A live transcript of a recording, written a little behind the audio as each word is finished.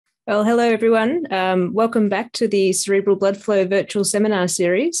Well, hello, everyone. Welcome back to the Cerebral Blood Flow virtual seminar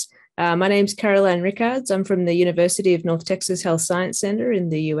series. My name's Caroline Rickards. I'm from the University of North Texas Health Science Center in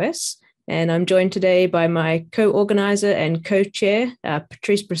the US, and I'm joined today by my co-organizer and co-chair,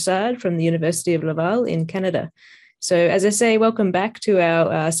 Patrice Broussard from the University of Laval in Canada. So as I say, welcome back to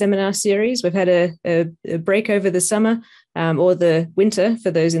our seminar series. We've had a break over the summer or the winter for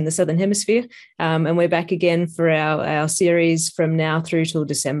those in the Southern Hemisphere. And we're back again for our series from now through till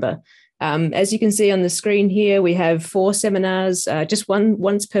December. As you can see on the screen here, we have 4 seminars, just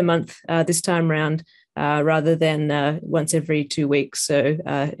once per month this time around, rather than once every 2 weeks. So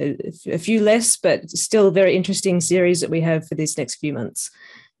a few less, but still a very interesting series that we have for these next few months.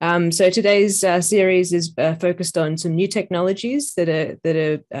 So today's series is focused on some new technologies that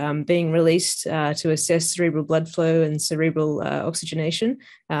are being released to assess cerebral blood flow and cerebral oxygenation.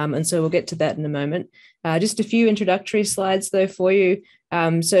 And so we'll get to that in a moment. Just a few introductory slides, though, for you.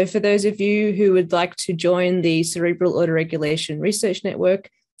 So for those of you who would like to join the Cerebral Autoregulation Research Network,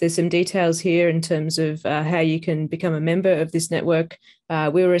 there's some details here in terms of how you can become a member of this network.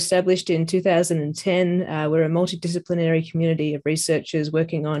 We were established in 2010. We're a multidisciplinary community of researchers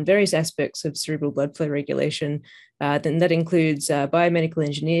working on various aspects of cerebral blood flow regulation. Then that includes biomedical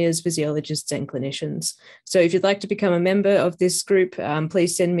engineers, physiologists, and clinicians. So if you'd like to become a member of this group,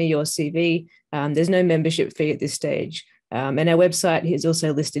 please send me your CV. There's no membership fee at this stage. And our website is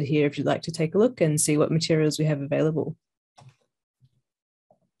also listed here if you'd like to take a look and see what materials we have available.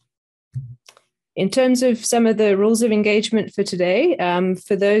 In terms of some of the rules of engagement for today,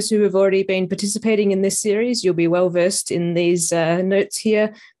 for those who have already been participating in this series, you'll be well versed in these notes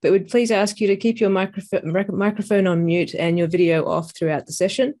here, but would please ask you to keep your microphone on mute and your video off throughout the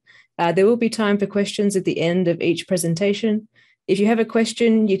session. There will be time for questions at the end of each presentation. If you have a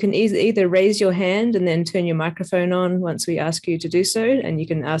question, you can either raise your hand and then turn your microphone on once we ask you to do so, and you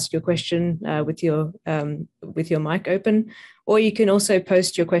can ask your question with your mic open, or you can also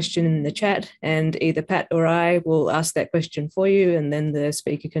post your question in the chat, and either Pat or I will ask that question for you, and then the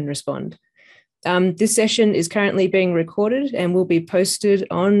speaker can respond. This session is currently being recorded and will be posted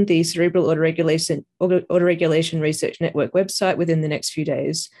on the Cerebral Autoregulation Research Network website within the next few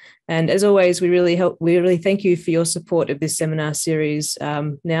days. And as always, we really thank you for your support of this seminar series.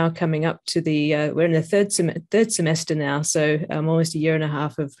 Now coming up to we're in the third semester now, so almost a year and a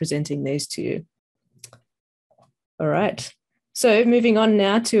half of presenting these to you. All right. So moving on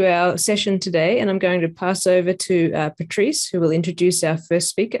now to our session today, and I'm going to pass over to Patrice, who will introduce our first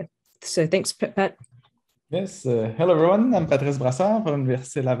speaker. So thanks, Pat. Yes, hello everyone. I'm Patrice Broussard from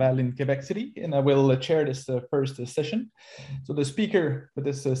Université Laval in Quebec City, and I will chair this first session. So the speaker for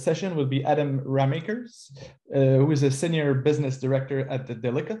this session will be Adam Ramaekers, who is a senior business director at the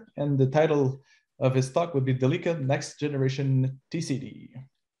Delica, and the title of his talk would be Delica Next Generation TCD.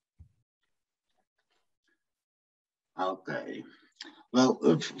 Okay.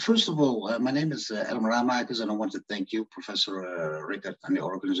 Well, first of all, my name is Adam Ramaekers, and I want to thank you, Professor Rickard, and the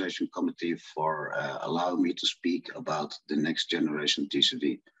organization committee for allowing me to speak about the next generation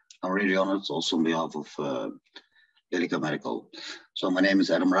TCD. I'm really honored, also on behalf of Delica Medical. So my name is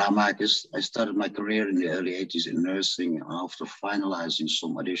Adam Ramaekers. I started my career in the early 80s in nursing, and after finalizing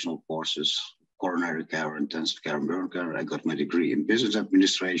some additional courses, coronary care, intensive care, and burn care, I got my degree in business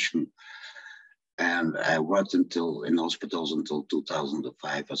administration. And I worked in hospitals until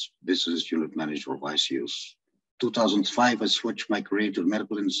 2005 as business unit manager of ICUs. 2005, I switched my career to the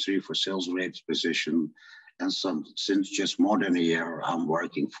medical industry for sales-related position. And since just more than a year, I'm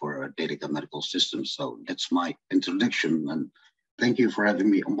working for Delica Medical Systems. So that's my introduction, and thank you for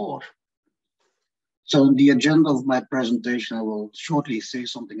having me on board. So the agenda of my presentation, I will shortly say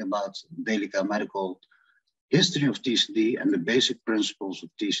something about Delica Medical, history of TCD and the basic principles of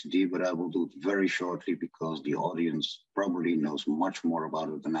TCD, but I will do it very shortly because the audience probably knows much more about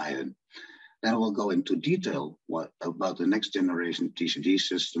it than I am. Then I will go into detail about the next generation TCD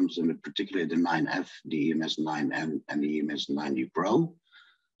systems, and particularly the 9F, the EMS 9M, and the EMS 9D Pro.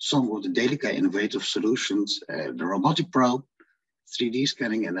 Some of the Delica innovative solutions, the robotic probe, 3D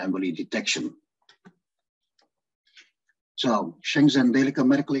scanning, and emboly detection. So, Shenzhen Delica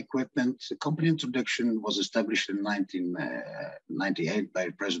Medical Equipment, the company introduction was established in 1998 by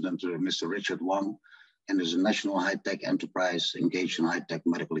President Mr. Richard Wang, and is a national high-tech enterprise engaged in high-tech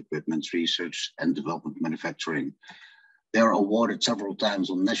medical equipment research and development manufacturing. They are awarded several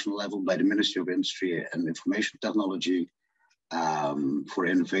times on national level by the Ministry of Industry and Information Technology for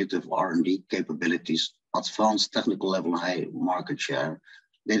innovative R&D capabilities, advanced technical level, high market share.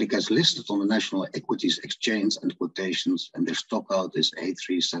 Delica is listed on the National Equities Exchange and Quotations, and their stock code is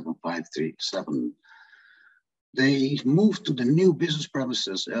A37537. They moved to the new business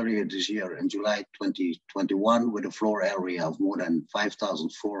premises earlier this year in July 2021 with a floor area of more than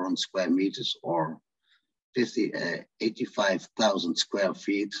 5,400 square meters or 85,000 square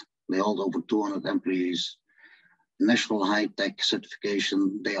feet. They hold over 200 employees, national high-tech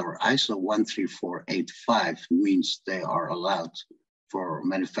certification. They are ISO 13485, means they are allowed for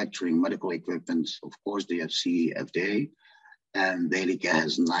manufacturing medical equipment. Of course, they have CE FDA, and Delica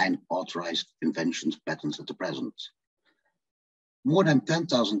has 9 authorized inventions patents at the present. More than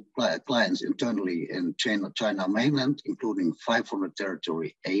 10,000 clients internally in China mainland, including 500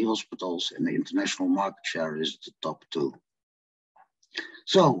 territory A hospitals, and the international market share is the top 2.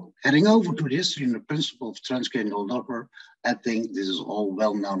 So heading over to the history and the principle of transcranial Doppler, I think this is all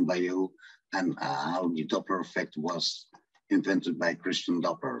well known by you, and how the Doppler effect was invented by Christian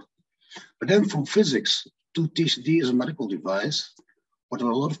Doppler. But then from physics to TCD as a medical device, what a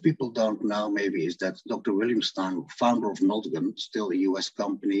lot of people don't know maybe is that Dr. William Stein, founder of Multigen, still a US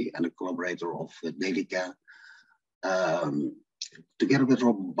company and a collaborator of Delica, together with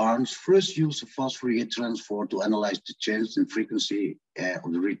Robert Barnes, first used a fast Fourier transform to analyze the change in frequency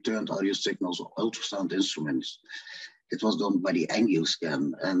of the returned audio signals of ultrasound instruments. It was done by the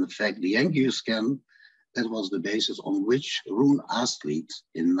AngioScan. And in fact, the AngioScan, that was the basis on which Roon Aastlied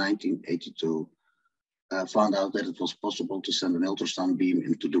in 1982 found out that it was possible to send an ultrasound beam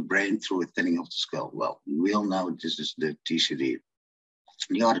into the brain through a thinning of the skull. Well, we all know this is the TCD.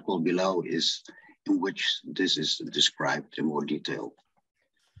 The article below is in which this is described in more detail.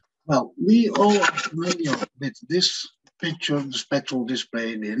 Well, we all are familiar with this picture, the spectral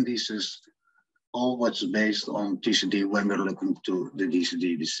display, the indices, all what's based on TCD when we're looking to the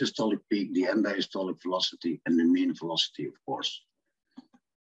DCD, the systolic peak, the end-diastolic velocity, and the mean velocity, of course.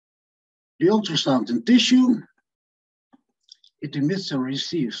 The ultrasound in tissue, it emits and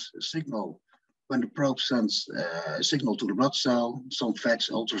receives a signal when the probe sends a signal to the blood cell. Some facts,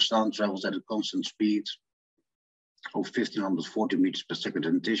 ultrasound travels at a constant speed of 1,540 meters per second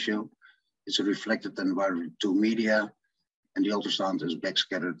in tissue. It's reflected in environment 2 media, and the ultrasound is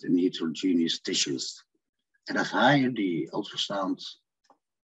backscattered in heterogeneous tissues. And as higher the ultrasound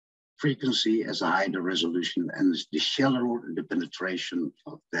frequency, as higher the resolution, and the shallower the penetration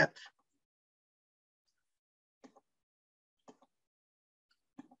of depth.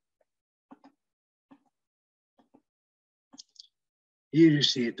 Here you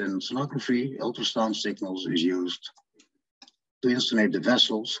see it in sonography. Ultrasound signals is used to insonate the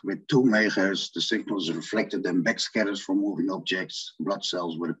vessels with 2 megahertz. The signal is reflected and backscatters from moving objects, blood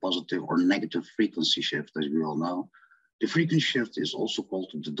cells with a positive or negative frequency shift, as we all know. The frequency shift is also called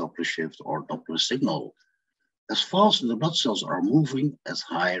the Doppler shift or Doppler signal. As fast as the blood cells are moving, as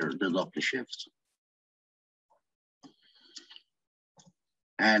higher the Doppler shift.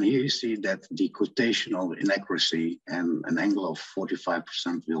 And here you see that the quotational inaccuracy and an angle of 45%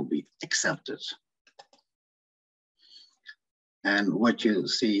 will be accepted. And what you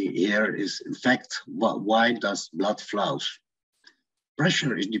see here is, in fact, why does blood flows?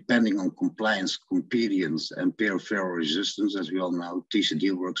 Pressure is depending on compliance, compedience, and peripheral resistance. As we all know,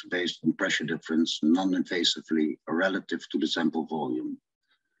 TCD works based on pressure difference non-invasively relative to the sample volume.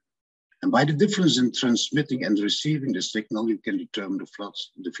 And by the difference in transmitting and receiving the signal, you can determine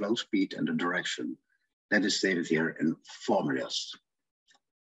the flow speed and the direction. That is stated here in formulas.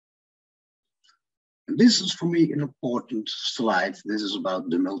 And this is for me an important slide. This is about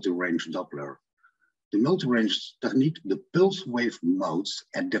the multi-range Doppler. The multi-range technique, the pulse wave modes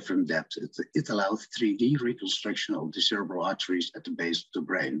at different depths. It allows 3D reconstruction of the cerebral arteries at the base of the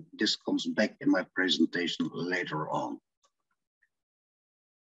brain. This comes back in my presentation later on.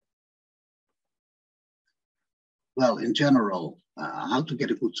 Well, in general, how to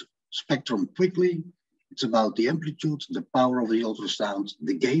get a good spectrum quickly. It's about the amplitude, the power of the ultrasound,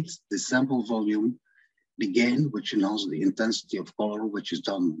 the gate, the sample volume, the gain, which enhances the intensity of color, which is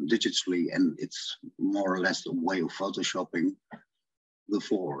done digitally, and it's more or less a way of photoshopping.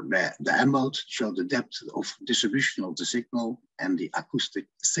 Before the M mode show the depth of distribution of the signal and the acoustic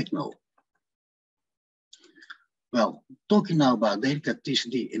signal. Well, talking now about Delica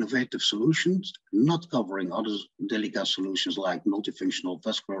TCD innovative solutions, not covering other Delica solutions like multifunctional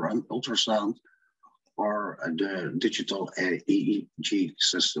vascular ultrasound or the digital EEG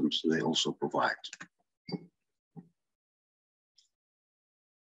systems they also provide.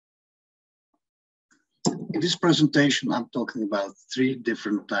 In this presentation, I'm talking about 3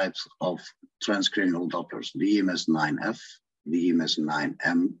 different types of transcranial Dopplers, the EMS-9F, the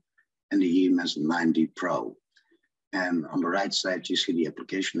EMS-9M, and the EMS-9D Pro. And on the right side, you see the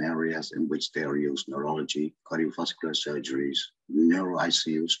application areas in which they are used: neurology, cardiovascular surgeries, neuro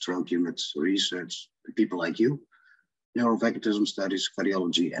ICU, stroke units, research, people like you, neurovegetative studies,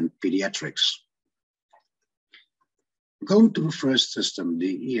 cardiology, and pediatrics. Going to the first system,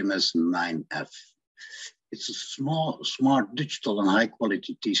 the EMS-9F. It's a small, smart, digital, and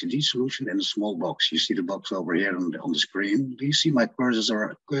high-quality TCD solution in a small box. You see the box over here on the screen. Do you see my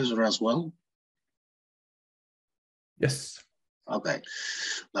cursor as well? Yes. Okay.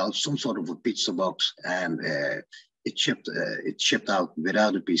 Well, it's some sort of a pizza box, and it's shipped out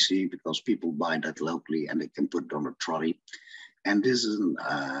without a PC because people buy that locally and they can put it on a trolley. And this is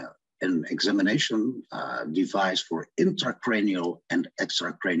an examination device for intracranial and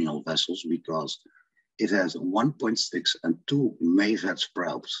extracranial vessels because it has 1.6 and 2 MHz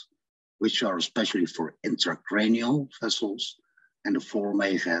probes, which are especially for intracranial vessels, and the 4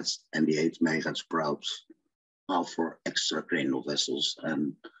 MHz and the 8 MHz probes are for extracranial vessels.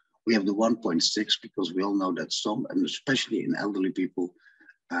 And we have the 1.6 because we all know that some, and especially in elderly people,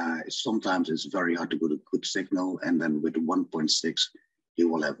 sometimes it's very hard to get a good signal. And then with the 1.6, you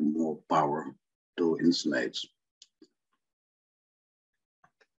will have more power to insulate.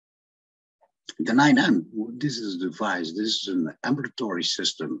 The 9M, this is a device, this is an ambulatory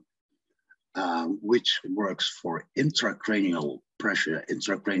system which works for intracranial pressure,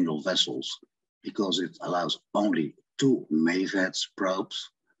 intracranial vessels, because it allows only 2 MHz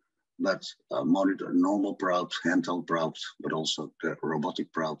probes, but monitor normal probes, handheld probes, but also the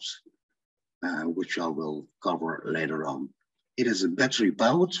robotic probes, which I will cover later on. It is a battery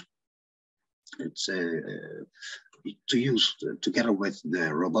powered. It's to use together with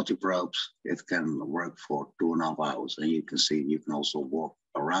the robotic probes. It can work for 2.5 hours, and you can see you can also walk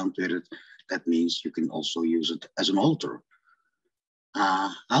around with it. That means you can also use it as an halter.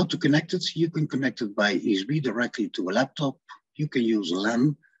 How to connect it? You can connect it by USB directly to a laptop. You can use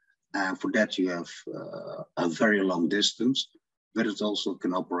LAN. For that, you have a very long distance, but it also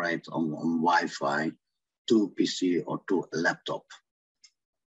can operate on Wi-Fi to a PC or to a laptop.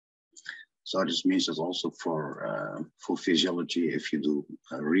 So this means that also for physiology, if you do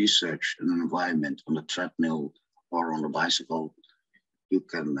research in an environment on the treadmill or on a bicycle, you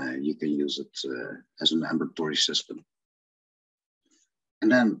can use it as an ambulatory system.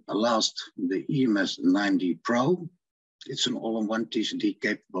 And then last, the EMS-9D Pro. It's an all-in-one TCD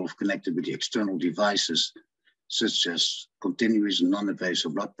capable of connecting with the external devices, such as continuous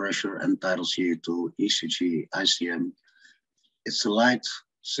non-invasive blood pressure, end-tidal CO2, ECG, ICM. It's a light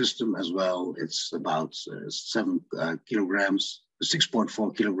system as well. It's about 7 kilograms,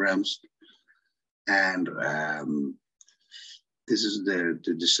 6.4 kilograms. And this is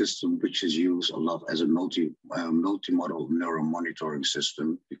the system which is used a lot as a multimodal neuromonitoring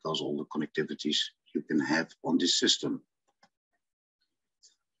system because all the connectivities you can have on this system.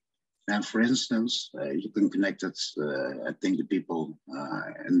 And for instance, you can connect it, I think the people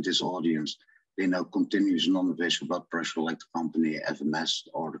in this audience, they know continuous non-invasive blood pressure like the company FMS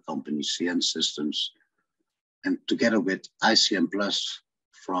or the company CN Systems. And together with ICM Plus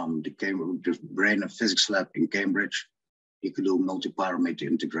from the Brain and Physics Lab in Cambridge, you can do multi-parameter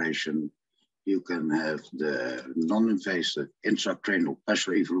integration. You can have the non-invasive intracranial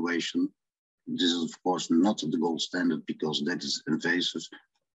pressure evaluation. This is of course not the gold standard because that is invasive,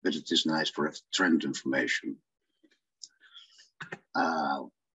 but it is nice for trend information.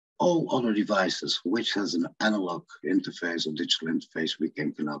 All other devices which has an analog interface or digital interface we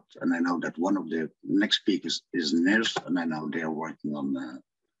can connect. And I know that one of the next speakers is NIRS, and I know they are working on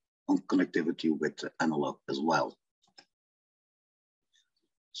connectivity with analog as well.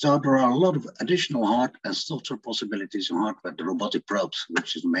 So there are a lot of additional hard and software possibilities in hardware, the robotic probes,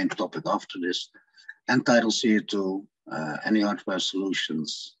 which is the main topic after this, end-tidal CO2, any hardware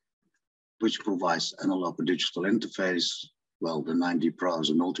solutions, which provides analog and digital interface. Well, the 9D Pro is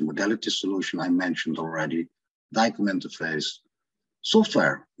a multimodality solution I mentioned already, DICOM interface.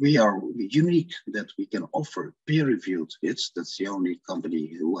 Software, we are unique that we can offer peer-reviewed hits. That's the only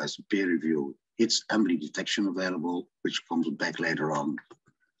company who has a peer review hits embryo detection available, which comes back later on.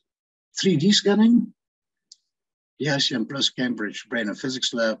 3D scanning, the ICM Plus Cambridge Brain and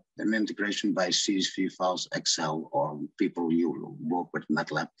Physics Lab, and integration by CSV files, Excel, or people who work with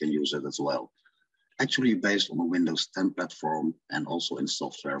MATLAB can use it as well. Actually based on the Windows 10 platform and also in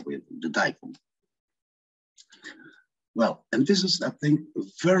software with the DICOM. Well, and this is, I think,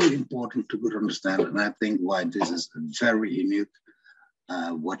 very important to good understand, and I think why this is very unique,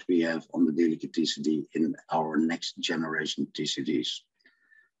 what we have on the Delica TCD in our next generation TCDs.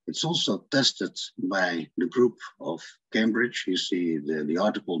 It's also tested by the group of Cambridge. You see the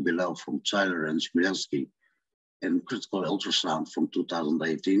article below from Tyler and Smielski in critical ultrasound from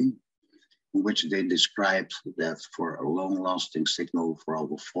 2018. in which they described that for a long-lasting signal for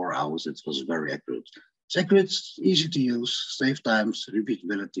over 4 hours, it was very accurate. It's accurate, easy to use, save times,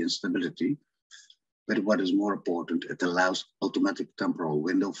 repeatability, and stability. But what is more important, it allows automatic temporal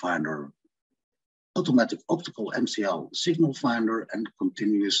window finder, automatic optical MCL signal finder, and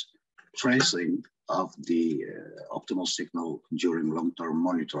continuous tracing of the optimal signal during long-term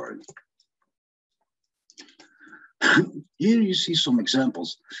monitoring. Here you see some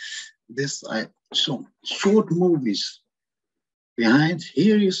examples. Some short movies behind.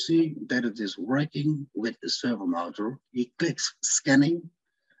 Here you see that it is working with the servo motor. He clicks scanning,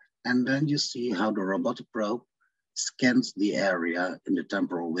 and then you see how the robotic probe scans the area in the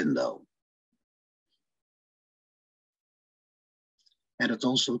temporal window. And it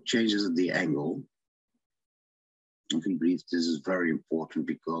also changes the angle. If we breathe, this is very important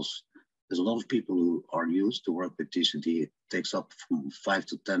because there's a lot of people who are used to work with TCD. It takes up from 5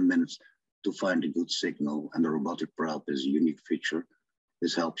 to 10 minutes to find a good signal, and the robotic probe is a unique feature.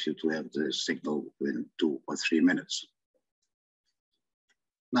 This helps you to have the signal within 2 or 3 minutes.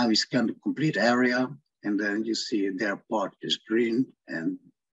 Now we scan the complete area, and then you see their part is green, and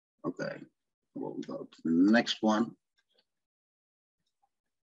okay, we'll go to the next one.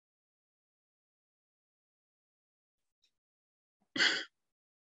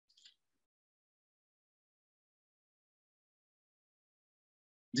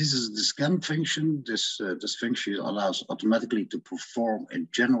 This is the scan function. This function allows automatically to perform a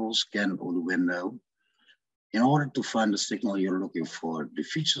general scan of the window in order to find the signal you're looking for. The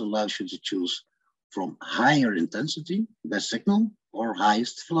feature allows you to choose from higher intensity, best signal, or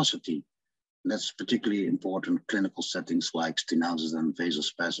highest velocity. And that's particularly important in clinical settings like stenosis and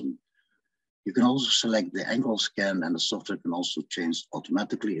vasospasm. You can also select the angle scan, and the software can also change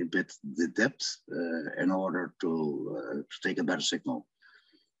automatically a bit the depth in order to take a better signal.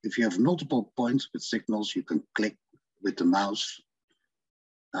 If you have multiple points with signals, you can click with the mouse,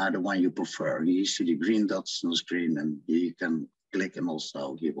 the one you prefer. You see the green dots on the screen, and you can click, and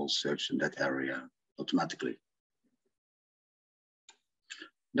also you will search in that area automatically.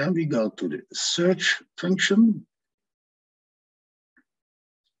 Then we go to the search function.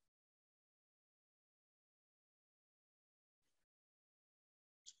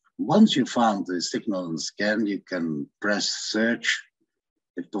 Once you found the signal in the scan, you can press search.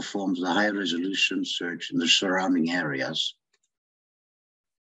 It performs a high resolution search in the surrounding areas.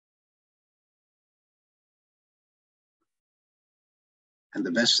 And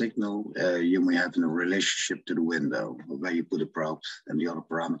the best signal you may have in a relationship to the window, where you put a probe, and the other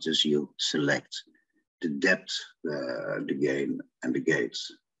parameters you select: the depth, the gain, and the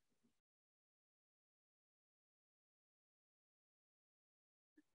gates.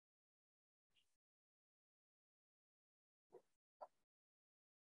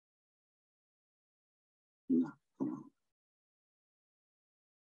 No, come on.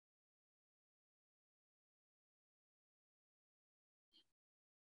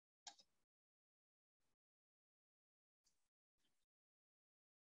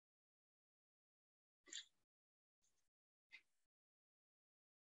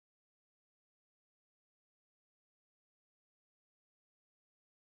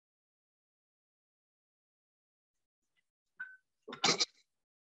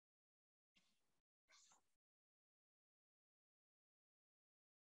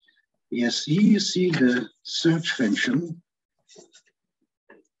 Yes, here you see the search function.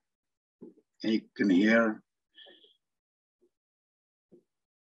 And you can hear,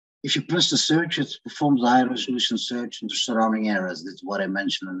 if you press the search, it performs a high resolution search in the surrounding areas. That's what I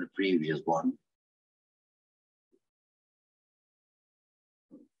mentioned in the previous one.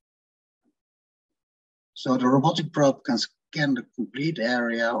 So the robotic probe can scan the complete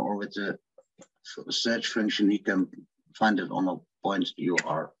area, or with the search function, you can find it on a point you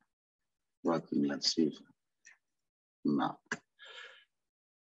are working. Let's see. No.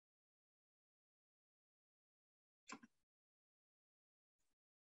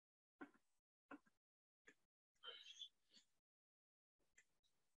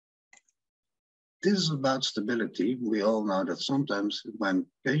 This is about stability. We all know that sometimes when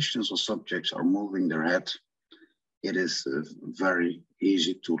patients or subjects are moving their head, it is very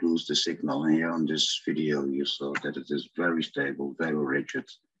easy to lose the signal. And here on this video, you saw that it is very stable, very rigid,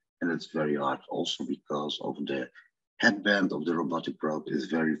 and it's very hard also because of the headband of the robotic probe is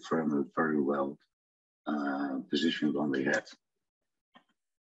very firm and very well positioned on the head.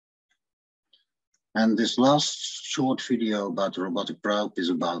 And this last short video about the robotic probe is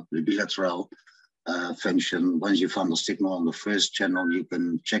about the bilateral function. Once you found the signal on the first channel, you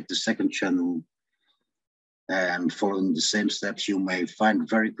can check the second channel And following the same steps, you may find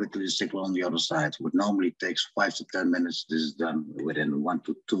very quickly the signal on the other side. What normally takes 5 to 10 minutes, this is done within 1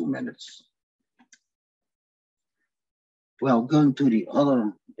 to 2 minutes. Well, going to the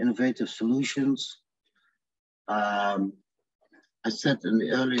other innovative solutions, I said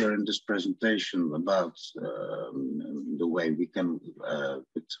earlier in this presentation about the way we can,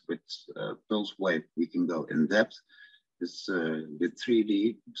 with pulse wave, we can go in depth. It's with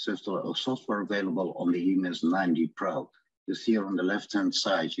 3D software available on the EMIS 9D Pro. You see here on the left-hand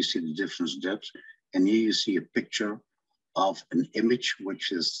side, you see the difference depth, and here you see a picture of an image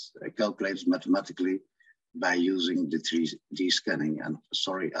which is calculated mathematically by using the 3D scanning. And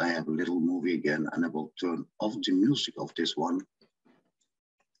sorry, I have a little movie again, and I will turn off the music of this one.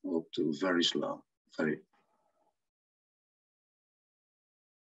 Up to very slow, very.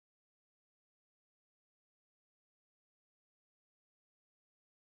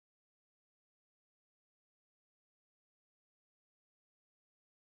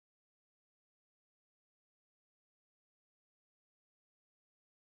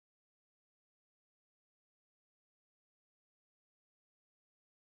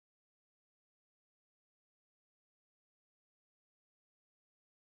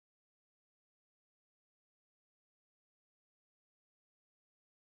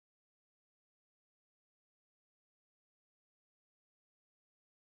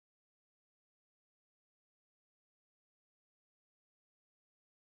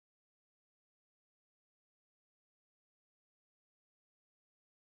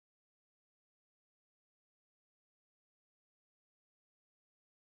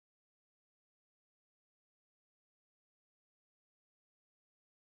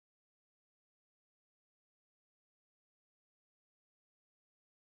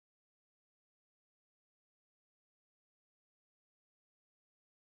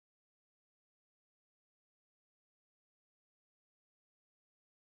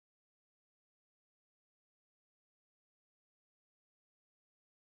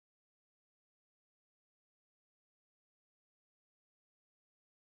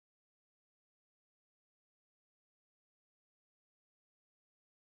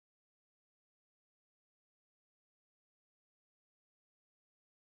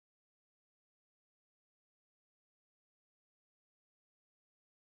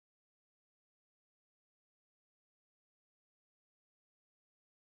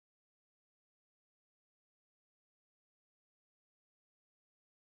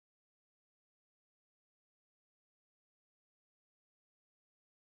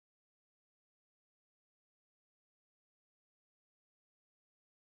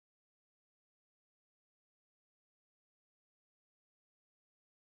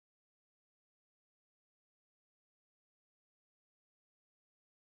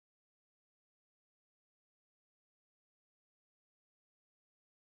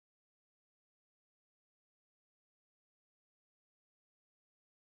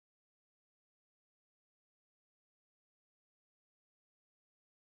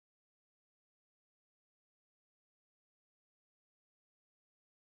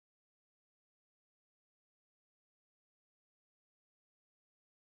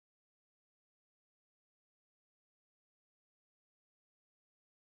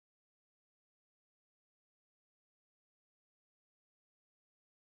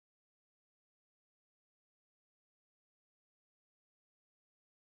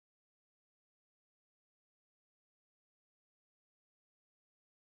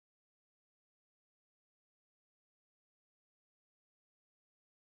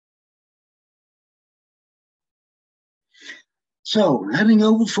 So heading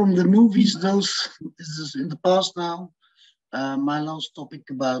over from the movies, this is in the past now. My last topic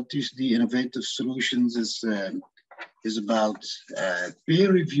about the innovative solutions is about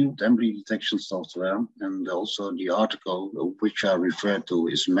peer-reviewed embryo detection software, and also the article which I refer to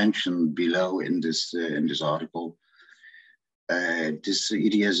is mentioned below in this article. This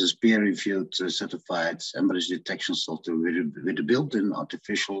EDS is peer-reviewed, certified embryo detection software with a built-in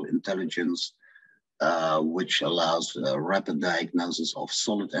artificial intelligence, which allows rapid diagnosis of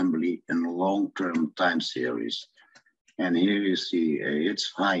solid embryo in long-term time series. And here you see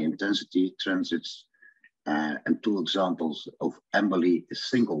its high-intensity transits and two examples of embryo, a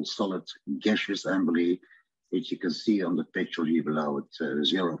single solid gaseous embryo, which you can see on the picture here below. It's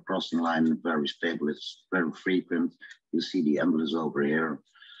zero crossing line, very stable, it's very frequent. You see the embryos over here.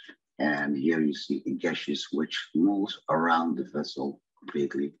 And here you see a gaseous which moves around the vessel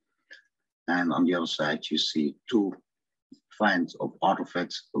completely. And on the other side, you see two kinds of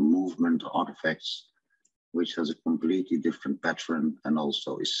artifacts, movement artifacts, which has a completely different pattern and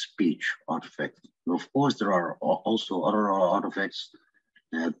also a speech artifact. Of course, there are also other artifacts.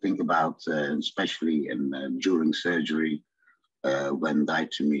 Think about, especially during surgery, when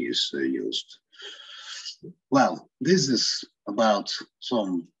diatomy is used. Well, this is about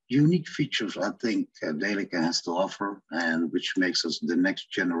some unique features I think Delica has to offer, and which makes us the next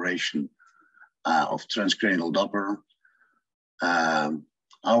generation of transcranial Doppler.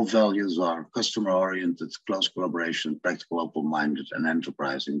 Our values are customer-oriented, close collaboration, practical, open-minded, and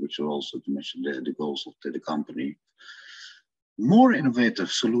enterprising, which are also to mention the goals of the company. More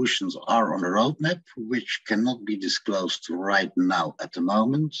innovative solutions are on the roadmap, which cannot be disclosed right now at the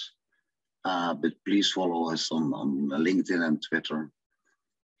moment. But please follow us on LinkedIn and Twitter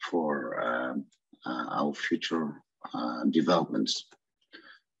for our future developments.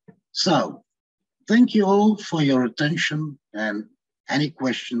 So, thank you all for your attention, and any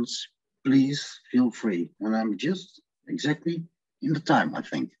questions, please feel free. And I'm just exactly in the time, I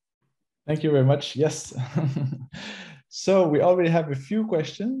think. Thank you very much. Yes. So we already have a few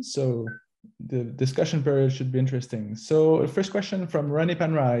questions, so the discussion period should be interesting. So the first question from Rani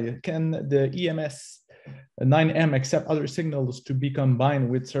Panray: can the EMS 9M accept other signals to be combined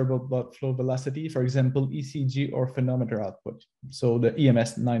with cerebral blood flow velocity, for example, ECG or phenometer output? So the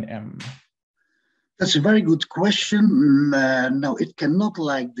EMS 9M. That's a very good question. No, it cannot,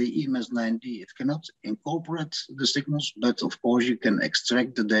 like the EMS 9D, it cannot incorporate the signals, but of course you can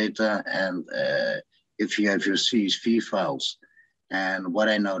extract the data, and if you have your CSV files, and what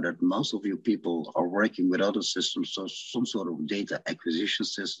I know that most of you people are working with other systems, so some sort of data acquisition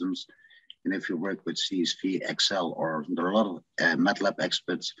systems, and if you work with CSV, Excel, or there are a lot of MATLAB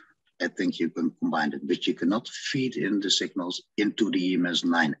experts, I think you can combine it, but you cannot feed in the signals into the EMS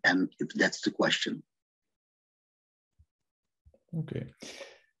 9M, if that's the question. Okay,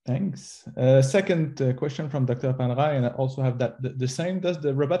 thanks. Second question from Dr. Panray, and I also have that the same. Does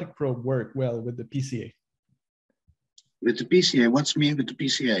the robotic probe work well with the PCA? With the PCA, what's mean with the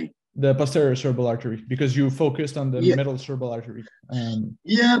PCA? The posterior cerebral artery, because you focused on the middle cerebral artery.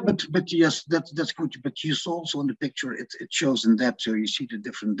 Yeah, but yes, that's good. But you saw also in the picture, it shows in depth, so you see the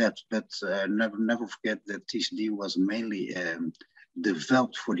different depths. But never forget that TCD was mainly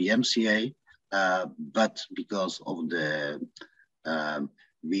developed for the MCA, but because of the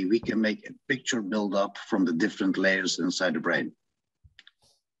we can make a picture build up from the different layers inside the brain.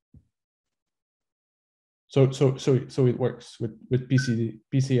 So it works with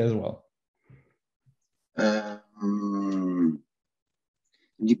PC as well.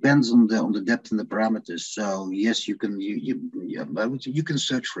 Depends on the depth and the parameters. So yes, you can you can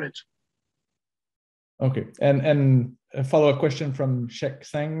search for it. Okay, and a follow-up question from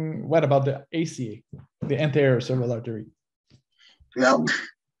Tzeng: what about the ACA, the anterior cerebral artery? Well,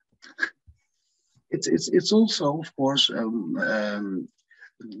 it's also, of course, the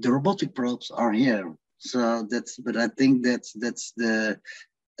robotic probes are here. So but I think that's the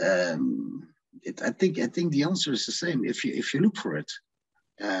I think the answer is the same. If you look for it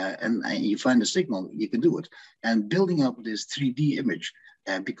and you find a signal, you can do it. And building up this 3D image,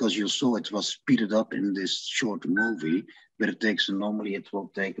 because you saw it was speeded up in this short movie, but normally it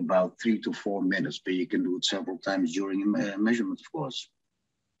will take about 3 to 4 minutes, but you can do it several times during a measurement, of course.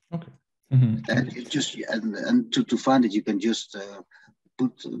 Okay. Mm-hmm. And to find it, you can just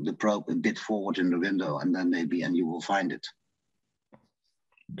put the probe a bit forward in the window, and then and you will find it.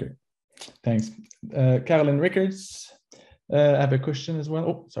 Okay, thanks. Carolyn Rickards, I have a question as well.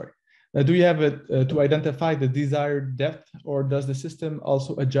 Oh, sorry. Do you have to identify the desired depth, or does the system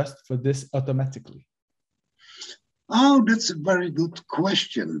also adjust for this automatically? Oh, that's a very good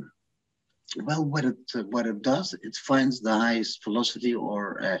question. Well, what it does, it finds the highest velocity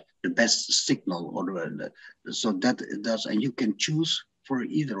or the best signal, or so that it does, and you can choose for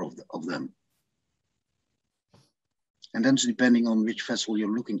either of them. And then depending on which vessel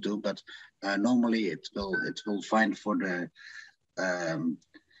you're looking to, but normally it will find for the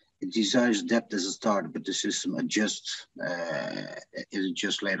it desires depth as a start, but the system adjusts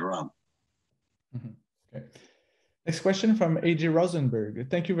later on. Mm-hmm. Okay. Next question from A.J. Rosenberg.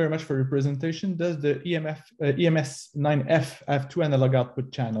 Thank you very much for your presentation. Does the EMS 9F have 2 analog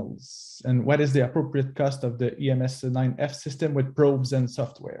output channels? And what is the appropriate cost of the EMS 9F system with probes and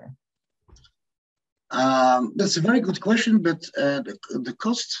software? That's a very good question, but the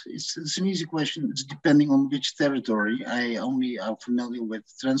cost, it's an easy question. It's depending on which territory. I only are familiar with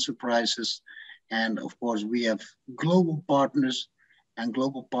transfer prices. And of course, we have global partners. And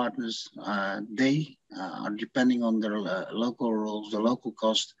global partners, they are depending on their local rules, the local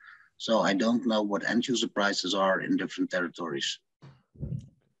cost. So I don't know what end user prices are in different territories.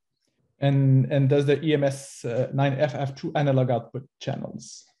 And does the EMS 9F have 2 analog output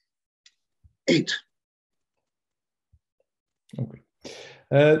channels? 8. Okay.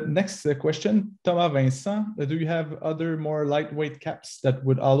 Next question, Thomas Vincent. Do you have other more lightweight caps that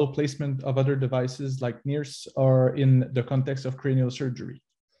would allow placement of other devices like NIRS or in the context of cranial surgery?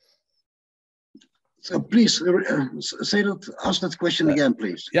 So please ask that question again,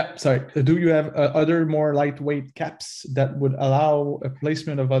 please. Yeah, sorry. Do you have other more lightweight caps that would allow a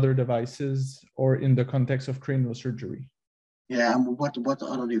placement of other devices or in the context of cranial surgery? Yeah, and what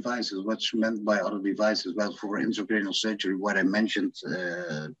other devices? What's meant by other devices? Well, for intracranial surgery, what I mentioned,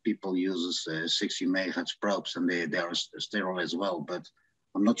 people use 60 megahertz probes, and they are sterile as well. But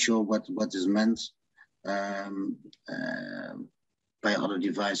I'm not sure what is meant by other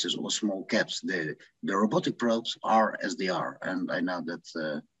devices or small caps. The robotic probes are as they are, and I know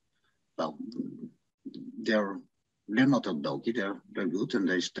that well, they're not that bulky. They're good, and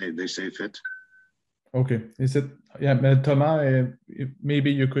they stay fit. Okay. Is it, yeah, Thomas,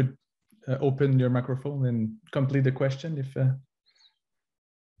 maybe you could open your microphone and complete the question if,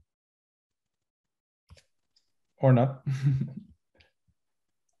 or not.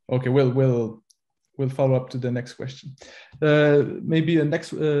 Okay, we'll follow up to the next question. Maybe a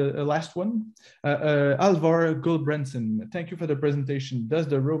last one. Alvar Gulbrandsen, thank you for the presentation. Does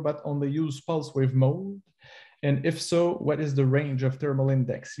the robot only use pulse wave mode? And if so, what is the range of thermal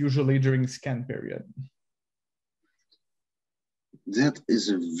index, usually during scan period? That is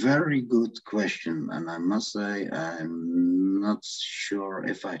a very good question, and I must say I'm not sure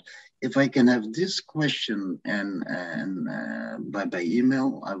if I can have this question and by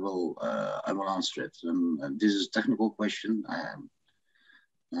email. I will answer it. And this is a technical question.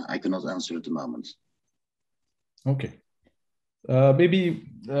 I cannot answer at the moment. Okay. Maybe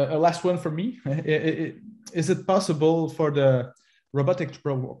a last one for me. Is it possible for the robotic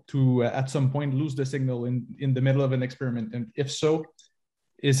probe to at some point lose the signal in the middle of an experiment? And if so,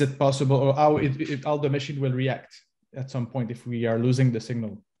 is it possible, or how the machine will react at some point if we are losing the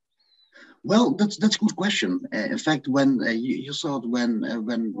signal? Well, that's a good question. In fact, when you saw it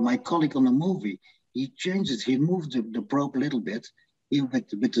when my colleague on the movie, he changed it, he moved the probe a little bit.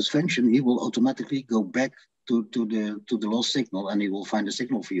 With this function, he will automatically go back to the lost signal, and he will find the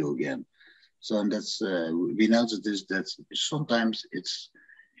signal for you again. So, and that's we noticed this, that sometimes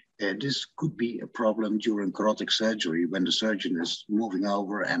this could be a problem during carotid surgery when the surgeon is moving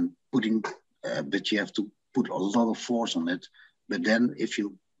over and putting, but you have to put a lot of force on it. But then if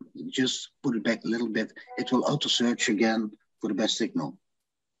you just put it back a little bit, it will auto search again for the best signal.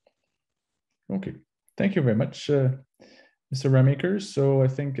 Okay, thank you very much, Mr. Ramaekers. So I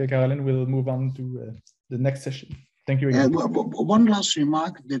think Caroline will move on to the next session. Thank you again. One last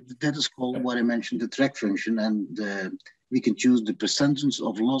remark, that is called what I mentioned, the track function, and we can choose the percentage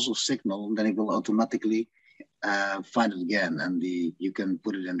of loss of signal, and then it will automatically find it again, and you can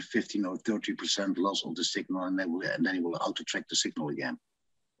put it in 15 or 30% loss of the signal, and then it will auto track the signal again.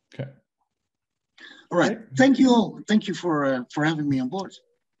 Okay. All right. Thank you all. Thank you for having me on board.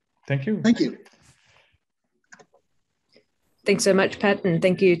 Thank you. Thank you. Thanks so much, Pat, and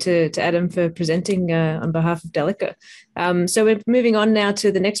thank you to Adam for presenting on behalf of Delica. So we're moving on now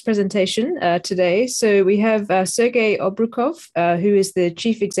to the next presentation today. So we have Sergei Obruchkov, who is the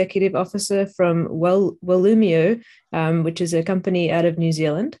Chief Executive Officer from Wellumio, which is a company out of New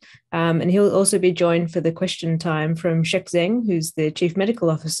Zealand. And he'll also be joined for the question time from Tzeng, who's the Chief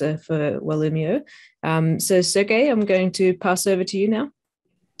Medical Officer for Wellumio. So Sergei, I'm going to pass over to you now.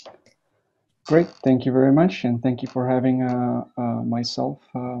 Great, thank you very much, and thank you for having myself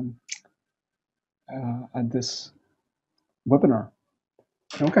at this webinar.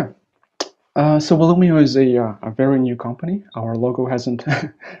 Okay, so Wellumio is a very new company. Our logo hasn't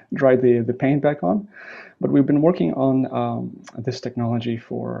dried the paint back on, but we've been working on this technology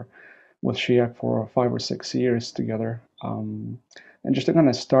with Shieak for 5 or 6 years together. And just to kind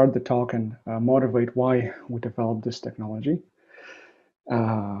of start the talk and motivate why we developed this technology.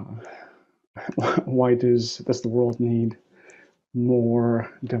 Why does the world need more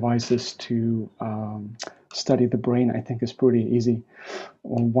devices to study the brain? I think is pretty easy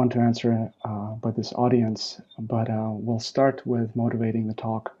one to answer by this audience, but we'll start with motivating the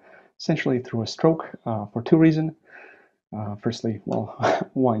talk essentially through a stroke for 2 reasons. Firstly, well,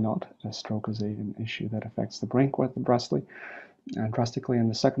 why not? A stroke is an issue that affects the brain quite drastically, and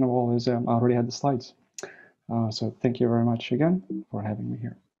the second of all is I already had the slides. So thank you very much again for having me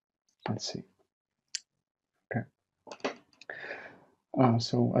here. Let's see. Okay.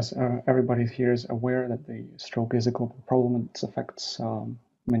 So as everybody here is aware that the stroke is a global problem, it affects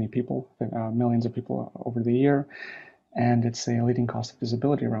many people, millions of people over the year. and it's a leading cause of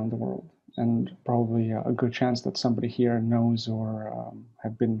disability around the world. And probably a good chance that somebody here knows or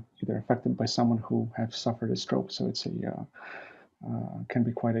have been either affected by someone who has suffered a stroke. So it's can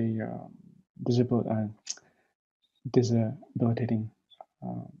be quite a disabilitating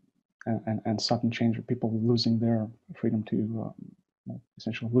and sudden change of people losing their freedom to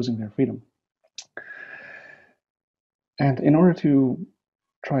essentially losing their freedom. And in order to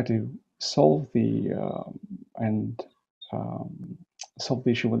try to solve the solve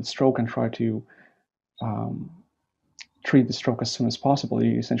the issue with stroke and try to treat the stroke as soon as possible,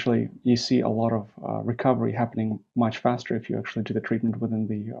 you see a lot of recovery happening much faster if you actually do the treatment within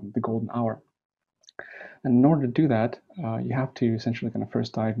the golden hour. And in order to do that, you have to essentially kind of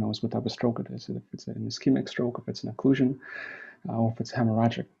first diagnose what type of stroke it is. If it's an ischemic stroke, if it's an occlusion, or if it's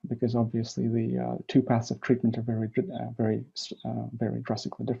hemorrhagic, because obviously the two paths of treatment are very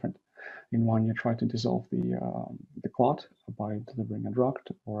drastically different. In one, you try to dissolve the clot by delivering a drug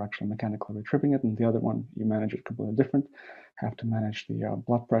or actually mechanically retrieving it, and the other one, you manage it completely different. Have to manage the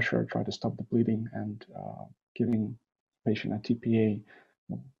blood pressure, try to stop the bleeding, and giving the patient a TPA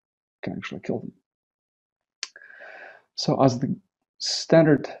can actually kill them. So as the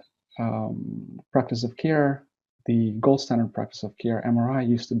standard practice of care, the gold standard practice of care, MRI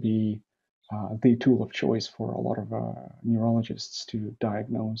used to be the tool of choice for a lot of neurologists to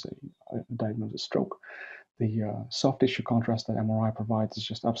diagnose a stroke. The soft tissue contrast that MRI provides is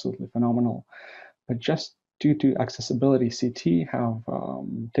just absolutely phenomenal. But just due to accessibility, CT have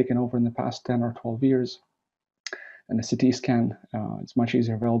taken over in the past 10 or 12 years. And a CT scan, it's much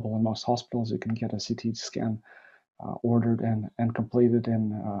easier available in most hospitals. You can get a CT scan ordered and completed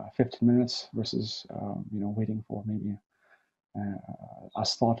in 15 minutes versus waiting for maybe a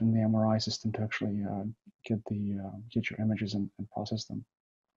slot in the MRI system to actually get your images and process them.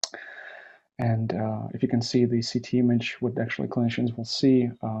 And if you can see the CT image, what actually clinicians will see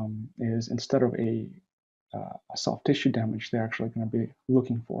is instead of a soft tissue damage, they're actually going to be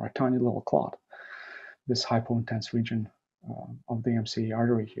looking for a tiny little clot, this hypointense region of the MCA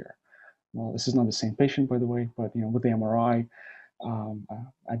artery here. Well, this is not the same patient, by the way, but with the MRI,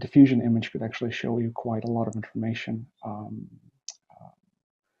 a diffusion image could actually show you quite a lot of information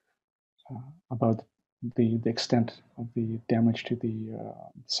about the extent of the damage to the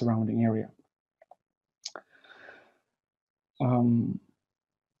surrounding area.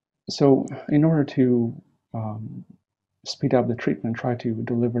 So in order to speed up the treatment, try to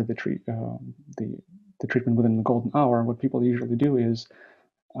deliver the treatment within the golden hour, what people usually do is,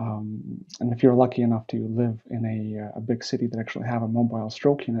 and if you're lucky enough to live in a big city that actually have a mobile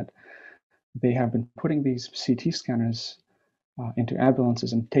stroke unit, they have been putting these CT scanners into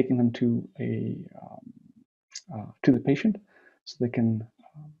ambulances and taking them to the patient, so they can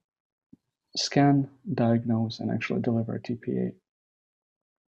scan, diagnose, and actually deliver a TPA.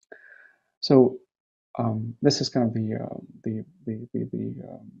 So this is kind of the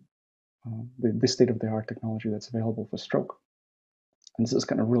state-of-the-art technology that's available for stroke. And this is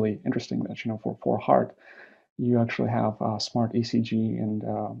kind of really interesting that for heart, you actually have smart ECG and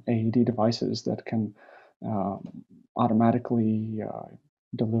AED devices that can automatically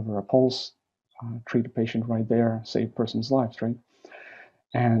deliver a pulse, treat a patient right there, save person's lives, right?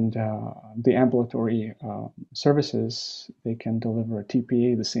 And the ambulatory services, they can deliver a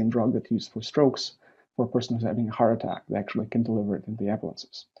TPA, the same drug that's used for strokes, for a person who's having a heart attack. They actually can deliver it in the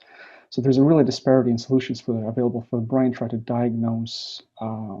ambulances. So there's a really disparity in solutions available for the brain, try to diagnose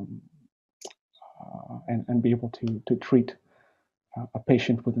and be able to treat a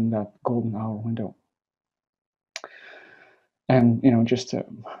patient within that golden hour window. And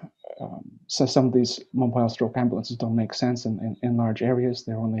so some of these mobile stroke ambulances don't make sense in large areas.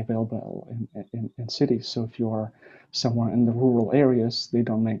 They're only available in cities. So if you are somewhere in the rural areas, they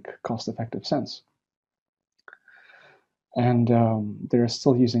don't make cost-effective sense. And they're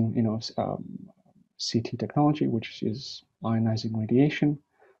still using CT technology, which is ionizing radiation.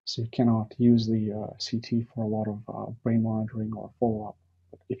 So you cannot use the CT for a lot of brain monitoring or follow-up.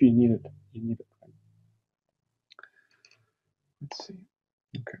 But if you need it, you need it. Let's see.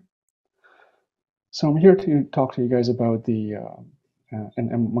 Okay. So I'm here to talk to you guys about the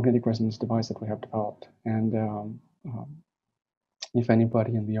magnetic resonance device that we have developed. And if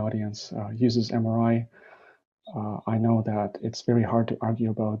anybody in the audience uses MRI, I know that it's very hard to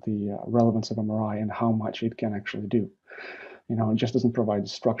argue about the relevance of MRI and how much it can actually do. It just doesn't provide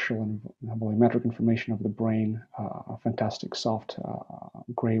structural and volumetric information of the brain, a fantastic soft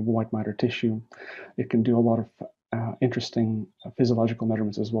gray white matter tissue. It can do a lot of interesting physiological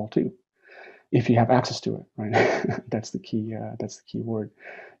measurements as well too, if you have access to it, right? That's the key word.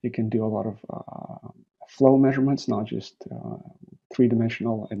 It can do a lot of flow measurements, not just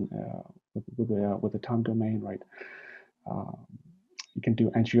three-dimensional and with a time domain, right? You can do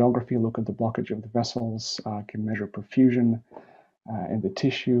angiography, look at the blockage of the vessels, can measure perfusion in the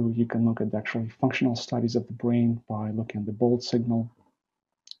tissue. You can look at actually functional studies of the brain by looking at the Bolt signal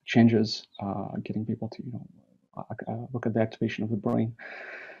changes, getting people to look at the activation of the brain.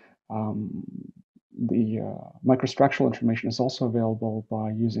 The microstructural information is also available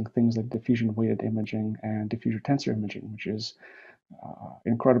by using things like diffusion-weighted imaging and diffusion tensor imaging, which is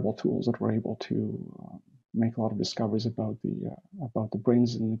incredible tools that were able to make a lot of discoveries about the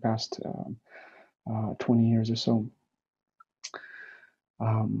brains in the past 20 years or so.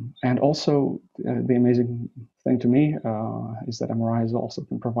 And also, the amazing thing to me is that MRIs also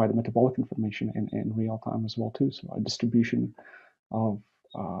can provide metabolic information in real time as well too. So a distribution of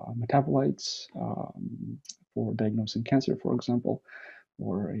metabolites for diagnosing cancer, for example,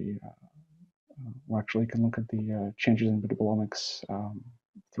 or we actually can look at the changes in metabolomics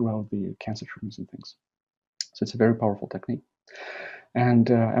throughout the cancer treatments and things. So it's a very powerful technique. And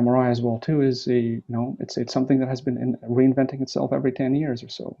MRI as well too is it's something that has been reinventing itself every 10 years or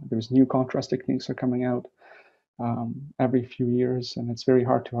so. There's new contrast techniques are coming out every few years, and it's very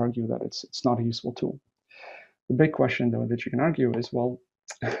hard to argue that it's not a useful tool. The big question though that you can argue is, well,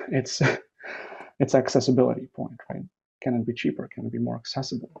 it's accessibility point, right? Can it be cheaper? Can it be more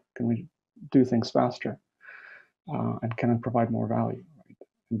accessible? Can we do things faster? And can it provide more value? Right?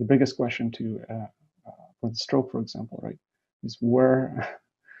 And the biggest question for the stroke, for example, right, is where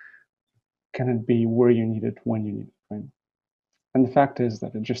can it be where you need it when you need it, right? And the fact is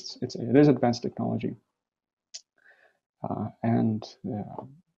that it is advanced technology, and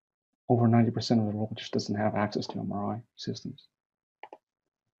over 90% of the world just doesn't have access to MRI systems.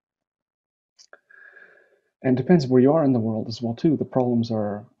 And it depends where you are in the world as well too. The problems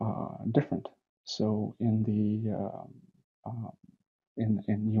are different. So in the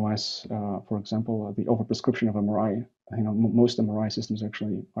in US, for example, the overprescription of MRI, most MRI systems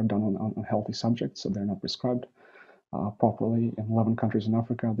actually are done on healthy subjects, so they're not prescribed properly. In 11 countries in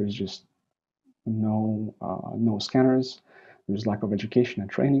Africa, there's just no scanners. There's lack of education and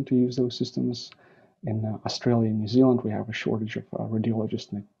training to use those systems. In Australia and New Zealand, we have a shortage of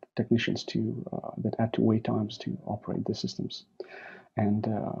radiologists and technicians that add to wait times to operate the systems. And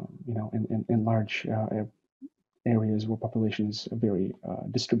in large areas where population is very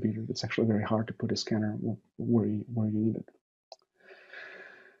distributed, it's actually very hard to put a scanner where you need it.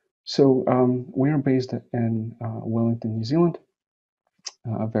 So we are based in Wellington, New Zealand,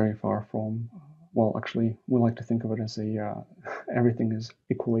 very far from, well, actually, we like to think of it as everything is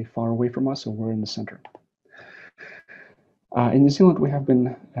equally far away from us, so we're in the center. In New Zealand, we have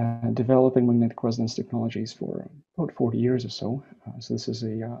been developing magnetic resonance technologies for about 40 years or so. So this is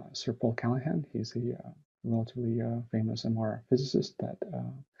Sir Paul Callahan. He's a relatively famous MR physicist that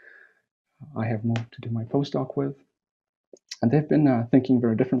I have moved to do my postdoc with. And they've been thinking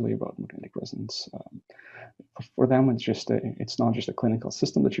very differently about magnetic resonance. For them, it's not just a clinical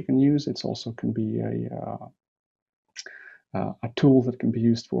system that you can use. It's also can be a tool that can be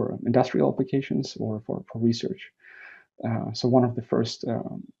used for industrial applications or for research. So one of the first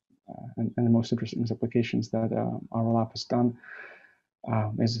and the most interesting applications that our lab has done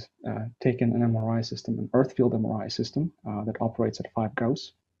is taken an MRI system, an earth field MRI system that operates at 5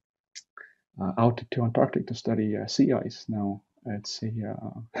 Gauss, out to Antarctic to study sea ice. Now, it's a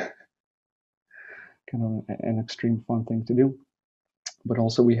kind of an extreme fun thing to do, but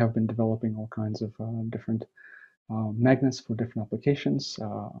also we have been developing all kinds of different magnets for different applications,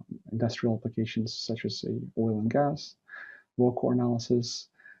 industrial applications such as oil and gas, raw core analysis,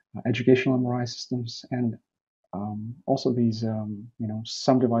 educational MRI systems, and also these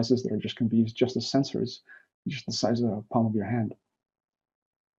some devices that can be used just as sensors, just the size of the palm of your hand.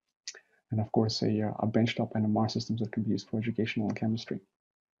 And of course, a benchtop NMR systems that can be used for educational and chemistry.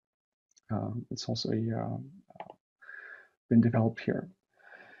 It's also been developed here.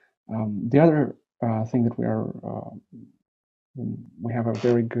 The other thing that we have a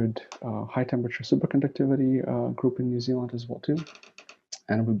very good high temperature superconductivity group in New Zealand as well too,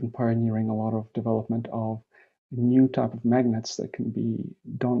 and we've been pioneering a lot of development of new type of magnets that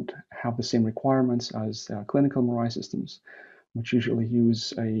don't have the same requirements as clinical MRI systems, which usually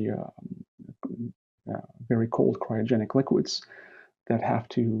use very cold cryogenic liquids that have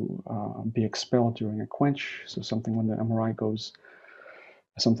to be expelled during a quench. So when the MRI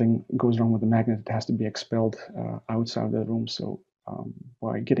something goes wrong with the magnet, it has to be expelled outside the room. So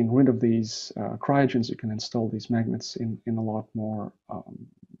by getting rid of these cryogens, you can install these magnets in a lot more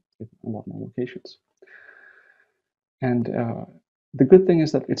locations. And The good thing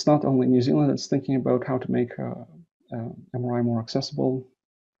is that it's not only New Zealand that's thinking about how to make MRI more accessible.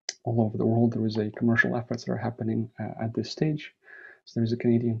 All over the world, there is a commercial efforts that are happening at this stage. So there's a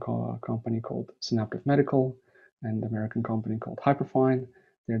Canadian company called Synaptive Medical and an American company called Hyperfine.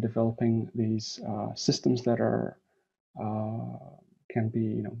 They're developing these systems that are can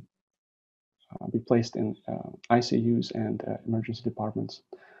be be placed in ICUs and emergency departments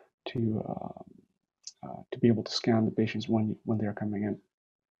to be able to scan the patients when they are coming in.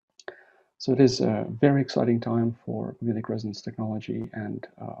 So it is a very exciting time for magnetic resonance technology, and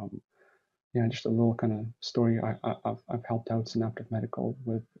yeah, just a little kind of story. I've helped out Synaptive Medical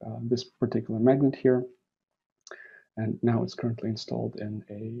with this particular magnet here, and now it's currently installed in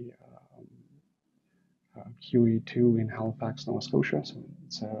a QE2 in Halifax, Nova Scotia. So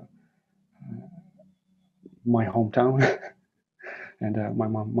it's my hometown, and my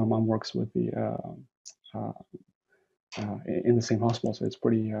mom works with the in the same hospital. So it's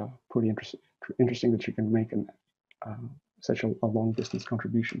pretty interesting that you can make such a long distance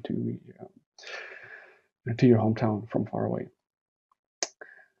contribution to your hometown from far away.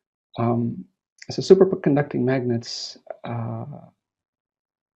 So superconducting magnets,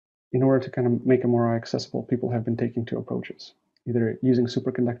 in order to kind of make them more accessible, people have been taking two approaches: either using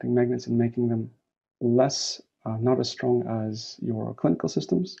superconducting magnets and making them less, not as strong as your clinical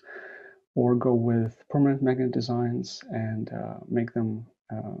systems, or go with permanent magnet designs and make them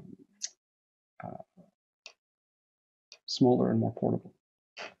smaller and more portable.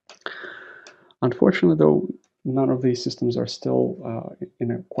 Unfortunately, though, none of these systems are still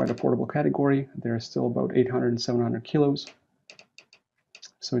in a quite affordable category. They're still about 800 and 700 kilos.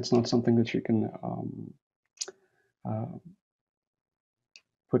 So it's not something that you can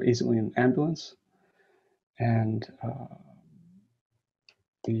put easily in an ambulance. And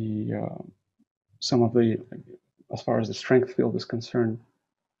some of the, as far as the strength field is concerned,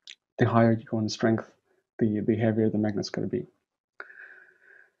 the higher you go in strength, the heavier the magnet's going to be.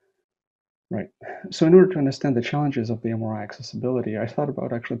 Right. So in order to understand the challenges of the MRI accessibility, I thought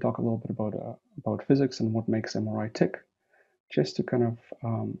about actually talk a little bit about physics and what makes MRI tick, just to kind of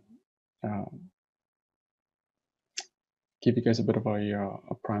give you guys a bit of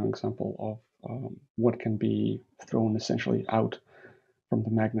a prime example of what can be thrown essentially out from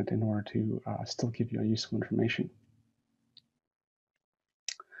the magnet in order to still give you a useful information.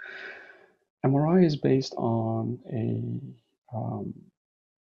 MRI is based on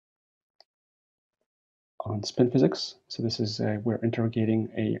on spin physics. So this is we're interrogating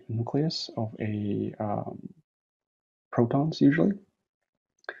a nucleus of a protons usually,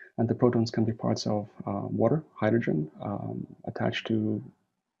 and the protons can be parts of water, hydrogen, attached to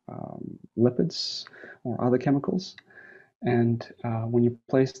lipids or other chemicals. And when you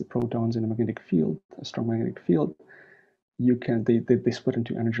place the protons in a magnetic field, a strong magnetic field, you can they split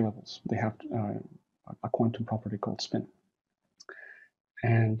into energy levels. They have a quantum property called spin.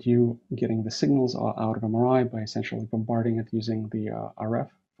 And you getting the signals out of MRI by essentially bombarding it using the RF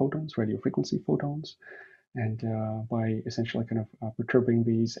photons, radio frequency photons, and by essentially kind of perturbing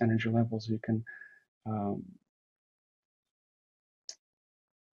these energy levels, you can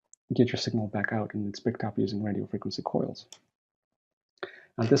get your signal back out, and it's picked up using radio frequency coils.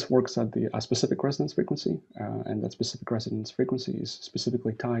 And this works at a specific resonance frequency, and that specific resonance frequency is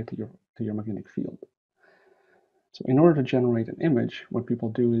specifically tied to your magnetic field. So in order to generate an image, what people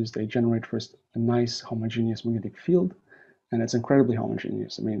do is they generate first a nice homogeneous magnetic field, and it's incredibly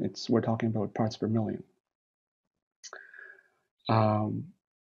homogeneous. I mean, we're talking about parts per million.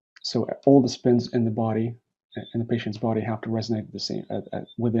 So all the spins in the body, in the patient's body, have to resonate the same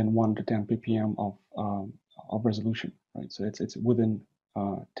within 1 to 10 ppm of resolution, right? So it's within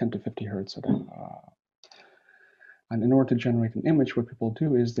 10 to 50 hertz. And in order to generate an image, what people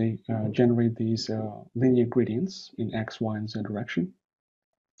do is they generate these linear gradients in X, Y, and Z direction.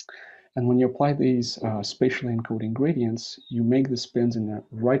 And when you apply these spatially encoding gradients, you make the spins in the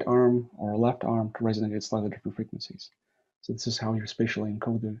right arm or left arm to resonate at slightly different frequencies. So this is how you spatially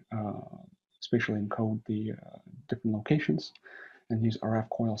encode the different locations, and use RF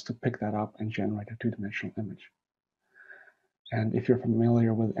coils to pick that up and generate a two-dimensional image. And if you're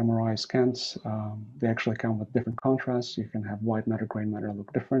familiar with MRI scans, they actually come with different contrasts. You can have white matter, gray matter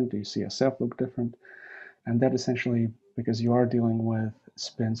look different, the CSF look different. And that essentially, because you are dealing with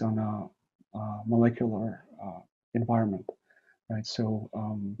spins on a molecular environment, right? So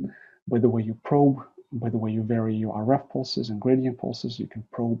by the way you probe, by the way you vary your RF pulses and gradient pulses, you can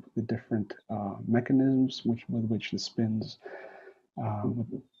probe the different mechanisms with which the spins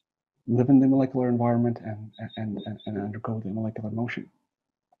live in the molecular environment and undergo the molecular motion.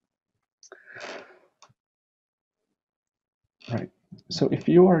 Right. So if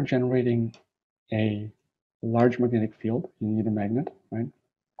you are generating a large magnetic field, you need a magnet, right?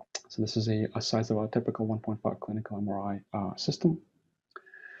 So this is a size of a typical 1.5 clinical MRI system.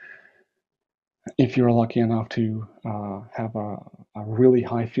 If you're lucky enough to have a really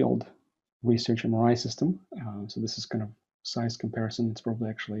high field research MRI system, so this is kind of size comparison. It's probably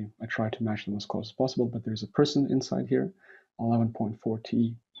actually, I try to match them as close as possible, but there's a person inside here, 11.4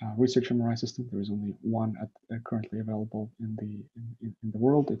 T research MRI system. There is only one currently available in the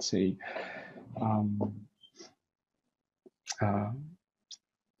world. It's a, I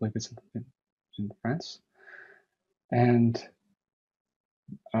believe it's in France, and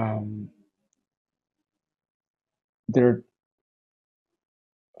they're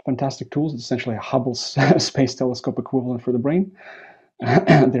fantastic tools. It's essentially a Hubble Space Telescope equivalent for the brain.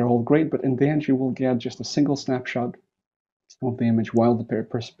 They're all great, but in the end, you will get just a single snapshot of the image while the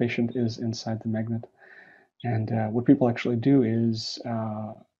patient is inside the magnet. And what people actually do is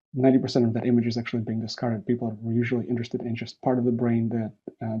 90% of that image is actually being discarded. People are usually interested in just part of the brain that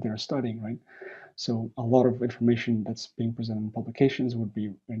they're studying, right? So a lot of information that's being presented in publications would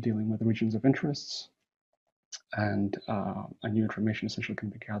be dealing with regions of interests, and a new information essentially can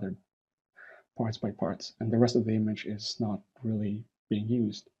be gathered parts by parts, and the rest of the image is not really being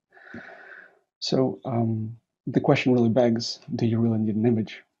used. So the question really begs, do you really need an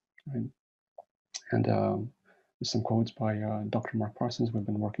image? Right? And there's some quotes by Dr. Mark Parsons. We've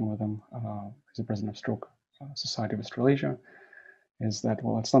been working with him. He's the president of Stroke Society of Australasia. Is that,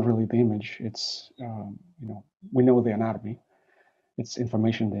 well, it's not really the image. It's, we know the anatomy. It's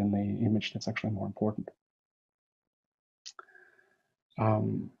information in the image that's actually more important.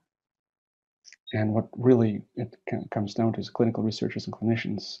 And what really it comes down to is clinical researchers and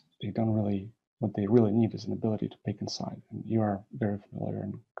clinicians, they don't really, what they really need is an ability to peek inside. And you are very familiar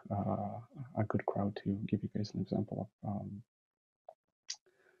and a good crowd to give you guys an example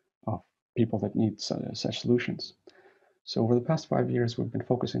of people that need such solutions. So over the past 5 years, we've been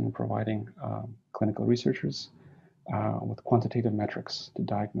focusing on providing clinical researchers with quantitative metrics to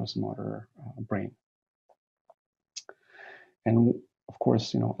diagnose and monitor brain. And of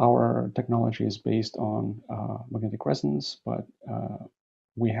course, our technology is based on magnetic resonance, but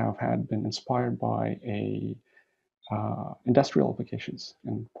we have been inspired by industrial applications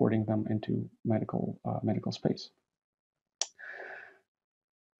and porting them into medical space.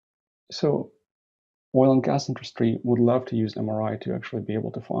 So oil and gas industry would love to use MRI to actually be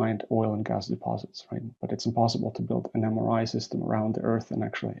able to find oil and gas deposits, right? But it's impossible to build an MRI system around the Earth and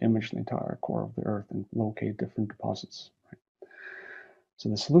actually image the entire core of the Earth and locate different deposits. Right? So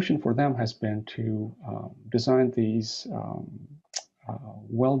the solution for them has been to design these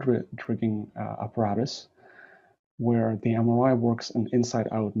well-trigging apparatus where the MRI works in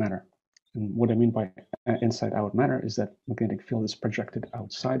inside-out manner. And what I mean by inside-out manner is that magnetic field is projected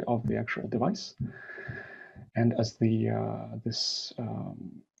outside of the actual device. And as the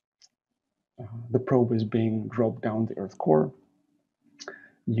probe is being dropped down the Earth core,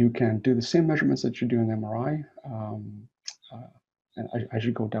 you can do the same measurements that you do in MRI, and as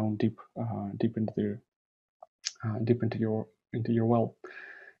you go down deep into your well.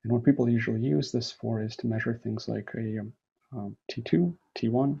 And what people usually use this for is to measure things like a T2,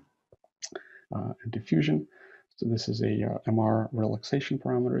 T1, and diffusion. So this is a MR relaxation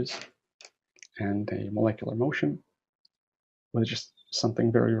parameters and a molecular motion with just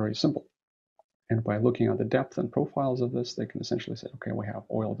something very, very simple. And by looking at the depth and profiles of this, they can essentially say, okay, we have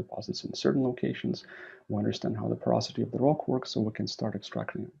oil deposits in certain locations. We understand how the porosity of the rock works, so we can start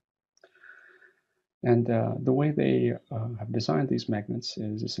extracting them. And the way they have designed these magnets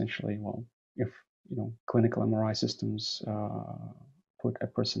is essentially, well, if clinical MRI systems put a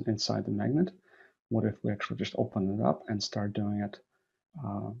person inside the magnet, what if we actually just open it up and start doing it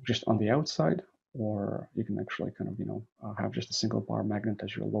just on the outside? Or you can actually kind of have just a single bar magnet.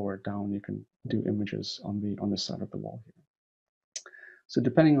 As you lower it down, you can do images on the side of the wall here. So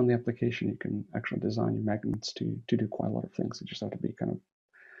depending on the application, you can actually design your magnets to do quite a lot of things. You just have to be kind of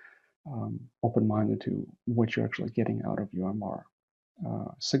open-minded to what you're actually getting out of your MR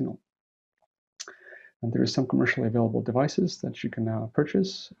signal. And there are some commercially available devices that you can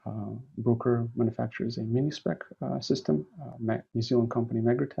purchase. Bruker manufactures a mini-spec system, New Zealand company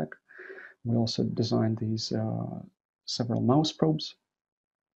Magritech. We also designed these several mouse probes.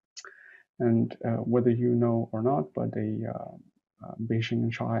 And whether you know or not, but Beijing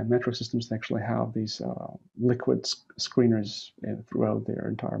and Shanghai metro systems, they actually have these liquid screeners throughout their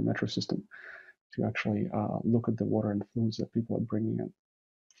entire metro system to actually look at the water and fluids that people are bringing in.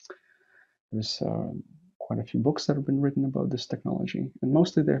 There's quite a few books that have been written about this technology, and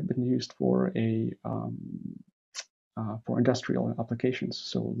mostly they've been used for a for industrial applications.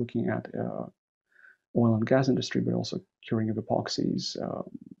 So looking at oil and gas industry, but also curing of epoxies,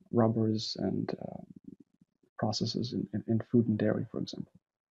 rubbers, and processes in food and dairy, for example.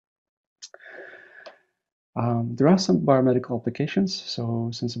 There are some biomedical applications. So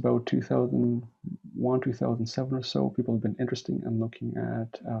since about 2001, 2007 or so, people have been interested in looking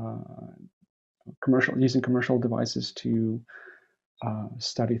at using commercial devices to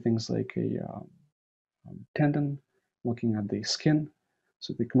study things like a tendon, looking at the skin.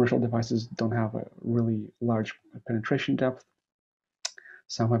 So the commercial devices don't have a really large penetration depth.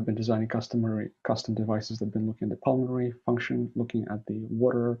 Some have been designing custom devices that have been looking at the pulmonary function, looking at the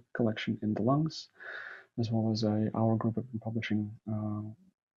water collection in the lungs, as well as our group have been publishing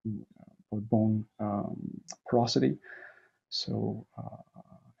bone porosity. So,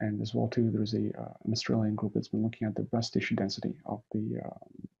 and as well too, there's an Australian group that's been looking at the breast tissue density of the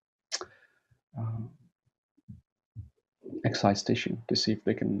excised tissue to see if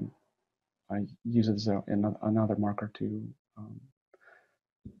they can use it as another marker to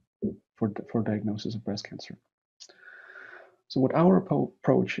for diagnosis of breast cancer. So what our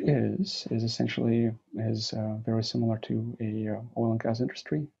approach is essentially very similar to a oil and gas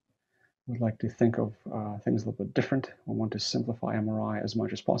industry. We'd like to think of things a little bit different. We want to simplify MRI as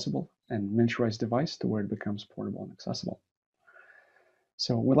much as possible and miniaturize device to where it becomes portable and accessible.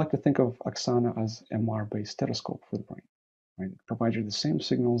 So we'd like to think of Axana as MR-based stethoscope for the brain. Right? It provides you the same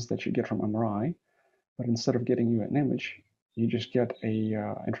signals that you get from MRI, but instead of getting you an image, you just get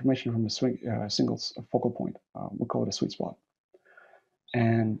information from a single focal point. We call it a sweet spot.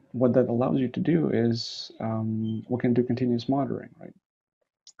 And what that allows you to do is we can do continuous monitoring, right?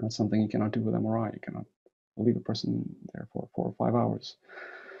 That's something you cannot do with MRI. You cannot leave a person there for 4 or 5 hours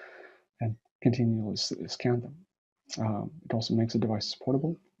and continually scan them. It also makes the devices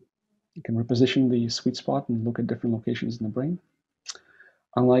portable. You can reposition the sweet spot and look at different locations in the brain.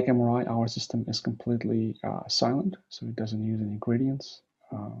 Unlike MRI, our system is completely silent, so it doesn't use any gradients.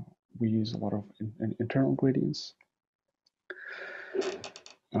 We use a lot of internal gradients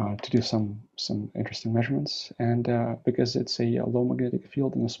to do some interesting measurements. And because it's a low magnetic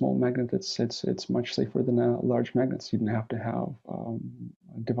field and a small magnet, it's much safer than large magnets. You don't have to have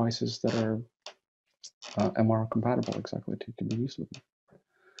devices that are MR compatible exactly to be used with them.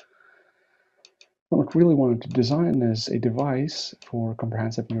 What we really wanted to design is a device for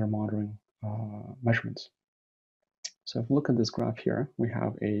comprehensive neuromonitoring measurements. So if we look at this graph here, we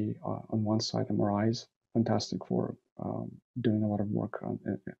have on one side MRIs, fantastic for doing a lot of work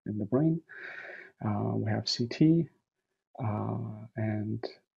in the brain. We have CT, and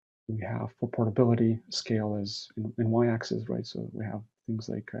we have for portability scale is in y-axis, right? So we have things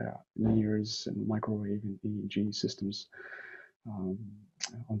like NIRS and microwave and EEG systems on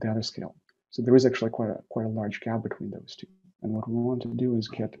the other scale. So there is actually quite a large gap between those two. And what we want to do is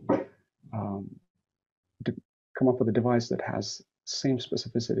to come up with a device that has same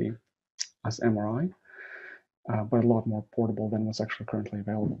specificity as MRI, but a lot more portable than what's actually currently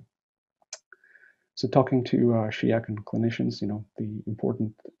available. So talking to Shieak and clinicians, the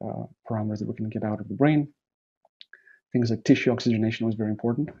important parameters that we can get out of the brain, things like tissue oxygenation was very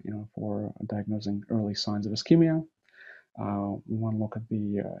important, for diagnosing early signs of ischemia. We want to look at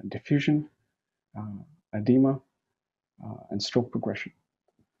the diffusion, edema, and stroke progression.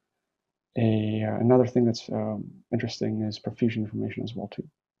 Another thing that's interesting is perfusion information as well too.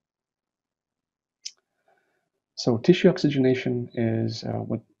 So tissue oxygenation is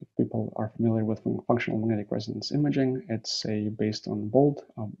what people are familiar with from functional magnetic resonance imaging. It's based on BOLD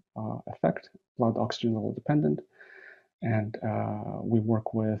effect, blood oxygen level dependent. And we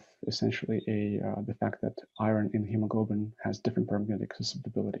work with essentially the fact that iron in hemoglobin has different paramagnetic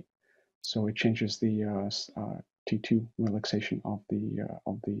susceptibility. So it changes the T2 relaxation of the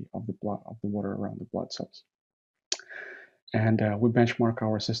water around the blood cells. And we benchmark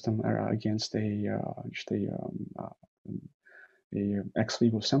our system against a ex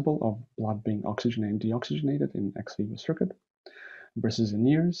vivo sample of blood being oxygenated and deoxygenated in ex vivo circuit versus in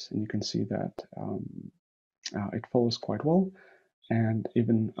years, and you can see that it follows quite well. And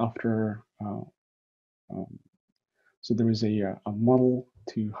even after, so there is a model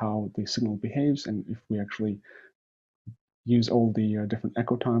to how the signal behaves, and if we actually use all the different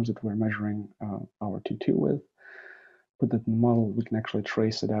echo times that we're measuring our T2 with, put that in the model, we can actually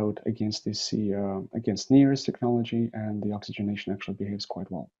trace it out against this against NIRS technology, and the oxygenation actually behaves quite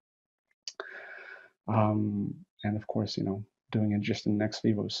well. And of course, doing it just in ex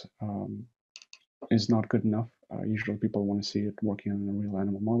vivos is not good enough. Usually people want to see it working on a real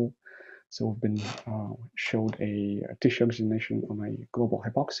animal model. So we've been showed a tissue oxygenation on a global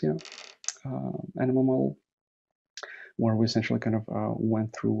hypoxia animal model. where we essentially kind of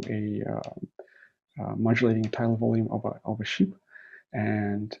went through a modulating tidal volume of a sheep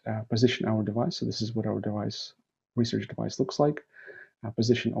and position our device. So this is what our device, research device, looks like.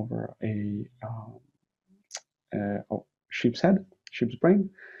 Position over a sheep's head, sheep's brain,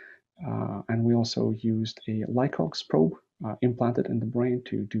 and we also used a Lycox probe implanted in the brain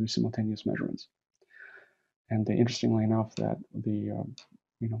to do simultaneous measurements. And interestingly enough, that the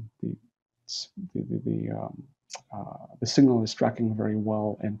signal is tracking very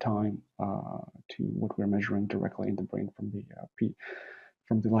well in time to what we're measuring directly in the brain from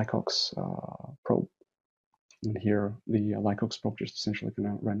the Lycox probe. And here, the Lycox probe just essentially kind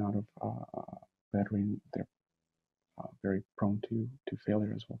of ran out of battery, and they're very prone to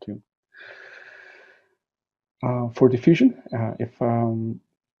failure as well too. For diffusion, if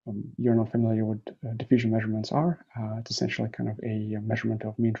you're not familiar with what diffusion measurements are, it's essentially kind of a measurement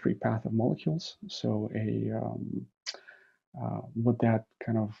of mean free path of molecules. So what that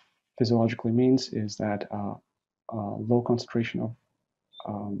kind of physiologically means is that low concentration of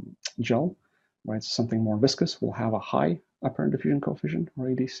gel, right, something more viscous, will have a high apparent diffusion coefficient, or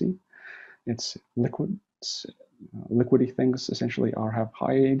ADC. It's liquidy things essentially have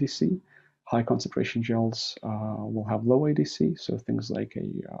high ADC. High concentration gels will have low ADC, so things like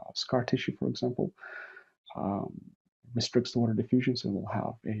a scar tissue, for example, restricts the water diffusion, so it will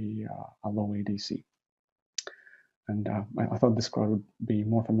have a low ADC. And I thought this crowd would be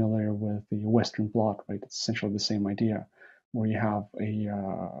more familiar with the Western blot, right? It's essentially the same idea, where you have a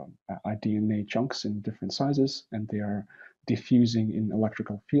DNA chunks in different sizes, and they are diffusing in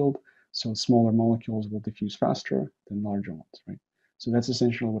electrical field, so smaller molecules will diffuse faster than larger ones, right? So that's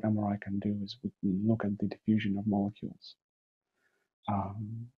essentially what MRI can do, is we can look at the diffusion of molecules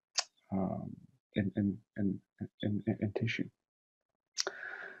in tissue.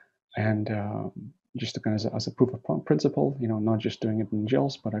 And just to kind of as a proof of principle, not just doing it in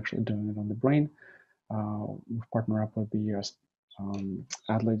gels, but actually doing it on the brain, we've partnered up with the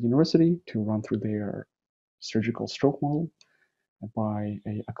Adelaide University to run through their surgical stroke model by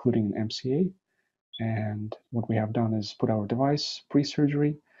occluding an MCA. And what we have done is put our device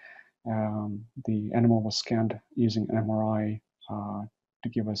pre-surgery. The animal was scanned using an MRI to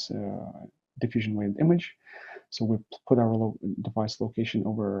give us a diffusion weighted image. So we put our device location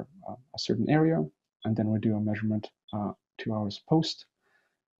over a certain area, and then we do a measurement 2 hours post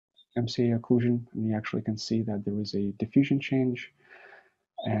MCA occlusion, and you actually can see that there is a diffusion change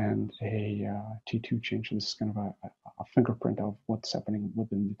and a T2 change. So this is kind of a fingerprint of what's happening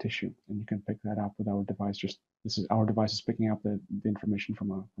within the tissue, and you can pick that up with our device. Our device is picking up the information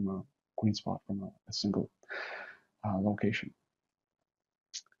from a green spot from a single location.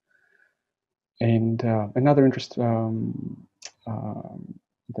 And another interest that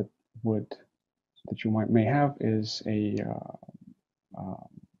you may have is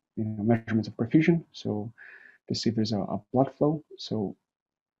measurements of perfusion. So to see if there's a blood flow. So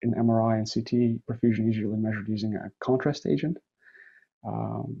in MRI and CT, perfusion is usually measured using a contrast agent,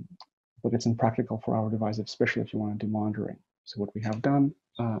 but it's impractical for our device, especially if you want to do monitoring. So what we have done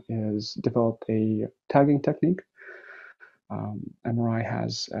is developed a tagging technique. MRI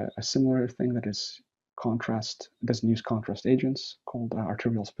has a similar thing that is contrast, doesn't use contrast agents, called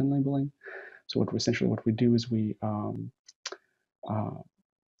arterial spin labeling. So what we do is we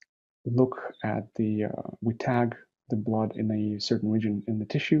look at we tag the blood in a certain region in the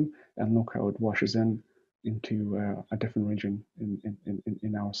tissue and look how it washes into a different region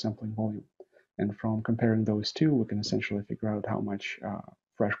in our sampling volume. And from comparing those two, we can essentially figure out how much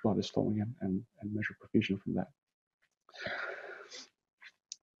fresh blood is flowing in and measure perfusion from that.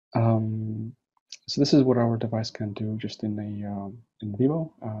 So this is what our device can do just in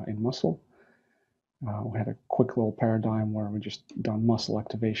vivo, in muscle. We had a quick little paradigm where we just done muscle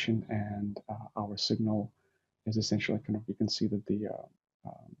activation, and our signal is essentially kind of, you can see that the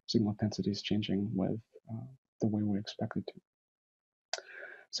signal intensity is changing with the way we expect it to.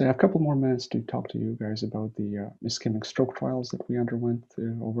 So I have a couple more minutes to talk to you guys about the ischemic stroke trials that we underwent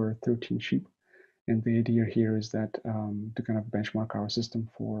over 13 sheep. And the idea here is that to kind of benchmark our system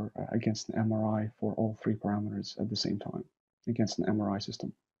against an MRI for all three parameters at the same time, against an MRI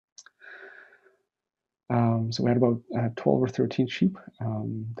system. So we had about 12 or 13 sheep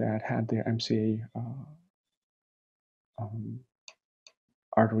that had their MCA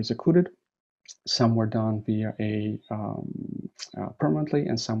arteries occluded. Some were done via permanently,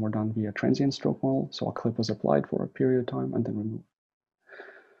 and some were done via transient stroke model. So a clip was applied for a period of time and then removed.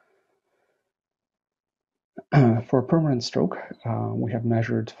 For a permanent stroke, we have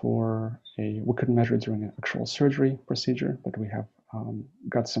measured we couldn't measure it during an actual surgery procedure, but we have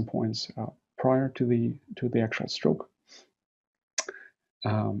got some points prior to the actual stroke.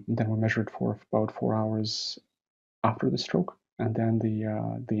 Then we measured for about 4 hours after the stroke, and then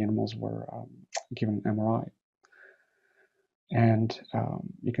the animals were given MRI. And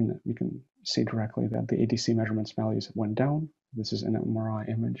you can see directly that the ADC measurements values went down. This is an MRI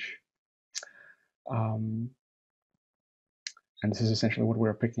image. And this is essentially what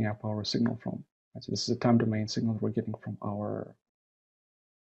we're picking up our signal from. Right? So this is a time domain signal that we're getting from our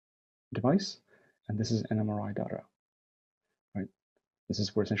device, and this is NMRI data. Right? This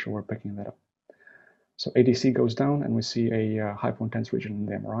is where essentially we're picking that up. So ADC goes down, and we see a hypointense region in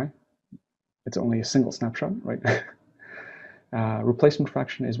the MRI. It's only a single snapshot, right? Replacement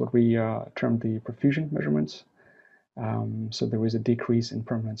fraction is what we term the perfusion measurements. So there is a decrease in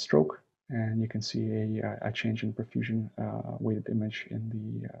permanent stroke, and you can see a change in perfusion weighted image in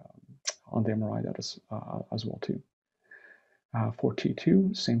the on the MRI data as well too. For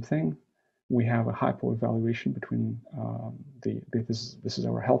T2, same thing. We have a hypoevaluation between this is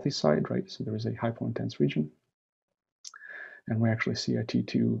our healthy side, right? So there is a hypointense region, and we actually see a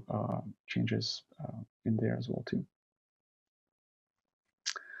T2 changes in there as well too.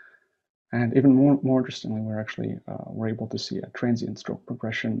 And even more interestingly, we're able to see a transient stroke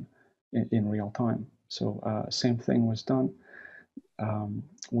progression in real time. So same thing was done.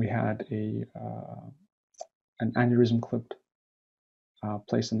 We had an aneurysm clipped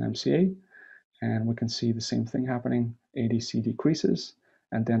placed in MCA, and we can see the same thing happening. ADC decreases,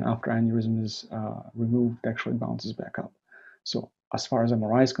 and then after aneurysm is removed, it actually bounces back up. So as far as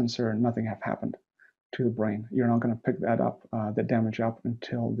MRI is concerned, nothing have happened to the brain. You're not going to pick that up, the damage up,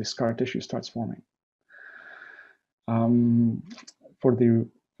 until the scar tissue starts forming. For the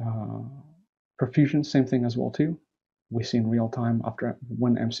perfusion, same thing as well too. We see in real time after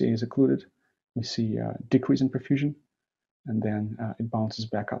when MCA is occluded, we see a decrease in perfusion, and then it bounces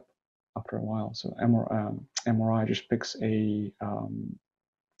back up after a while. So MRI just picks in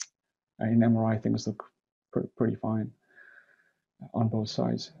MRI things look pretty fine on both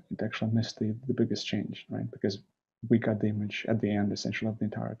sides. It actually missed the biggest change, right? Because we got the image at the end, essentially, of the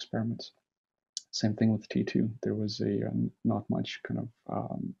entire experiments. Same thing with T2. There was not much kind of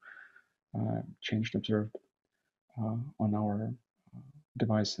change observed on our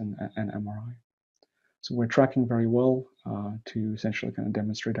device and MRI. So we're tracking very well to essentially kind of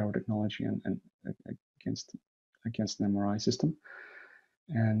demonstrate our technology and against an MRI system.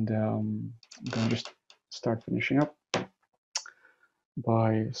 And I'm going to just start finishing up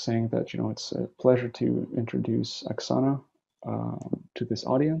by saying that it's a pleasure to introduce Axana to this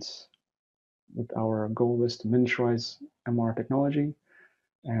audience. With our goal is to miniaturize MR technology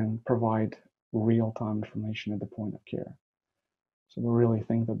and provide real-time information at the point of care. So we really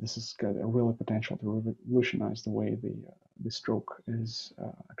think that this has got a real potential to revolutionize the way the stroke is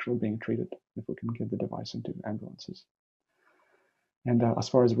actually being treated if we can get the device into ambulances. And as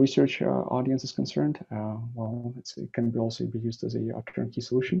far as the research audience is concerned, well, it can also be used as a turnkey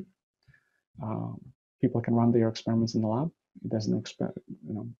solution. People can run their experiments in the lab. It doesn't expect,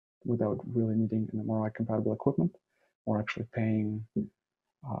 without really needing an MRI compatible equipment or actually paying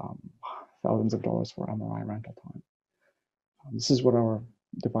thousands of dollars for MRI rental time. This is what our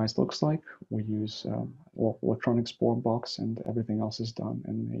device looks like. We use electronics board box, and everything else is done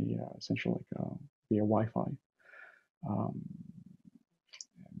in essentially via Wi-Fi.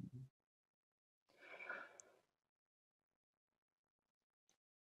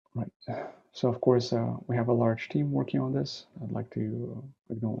 Right. So of course we have a large team working on this. I'd like to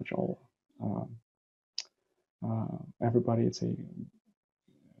acknowledge all everybody. It's a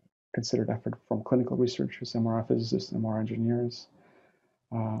considered effort from clinical researchers, MRI physicists, MRI engineers,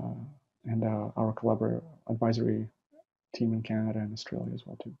 and our collaborative advisory team in Canada and Australia as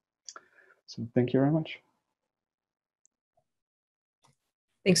well too. So thank you very much.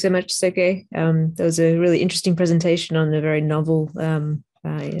 Thanks so much, Sergei. That was a really interesting presentation on a very novel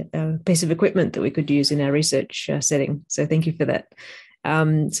piece of equipment that we could use in our research setting. So thank you for that.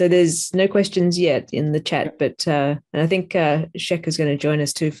 So there's no questions yet in the chat, but and I think Shieak is going to join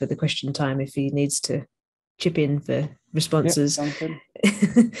us too for the question time if he needs to chip in for responses. Yeah, sounds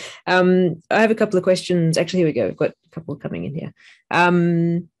good. I have a couple of questions. Actually, here we go. We've got a couple coming in here.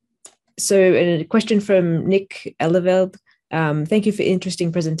 So a question from Nick Eleveld. Thank you for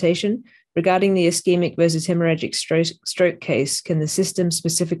interesting presentation. Regarding the ischemic versus hemorrhagic stroke case, can the system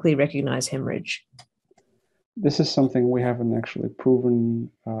specifically recognize hemorrhage? This is something we haven't actually proven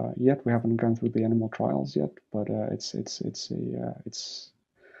yet. We haven't gone through the animal trials yet, but it's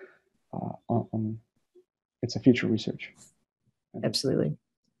a future research. Absolutely.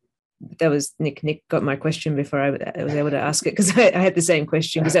 that was Nick. Nick got my question before I was able to ask it, because I had the same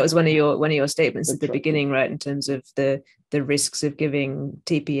question, because that was one of your statements at the beginning, right? In terms of the risks of giving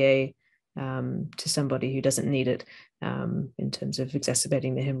TPA to somebody who doesn't need it, in terms of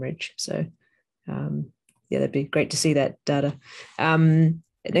exacerbating the hemorrhage. So yeah, that'd be great to see that data.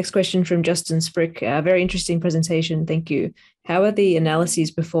 Next question from Justin Sprick. Very interesting presentation. Thank you. How are the analyses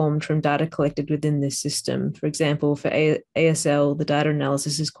performed from data collected within this system? For example, for ASL, the data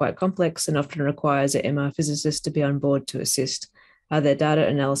analysis is quite complex and often requires an MR physicist to be on board to assist. Are there data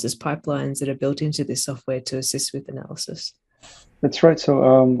analysis pipelines that are built into this software to assist with analysis? That's right.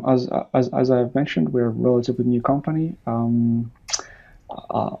 So as I've mentioned, we're a relatively new company.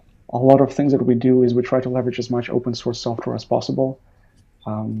 A lot of things that we do is we try to leverage as much open source software as possible.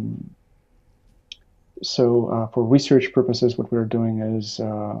 So for research purposes, what we're doing is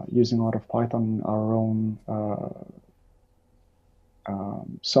using a lot of Python, our own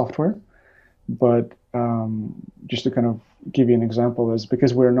software. But just to kind of give you an example, is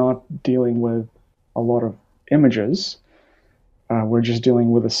because we're not dealing with a lot of images, we're just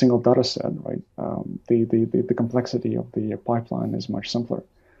dealing with a single data set, right? The complexity of the pipeline is much simpler.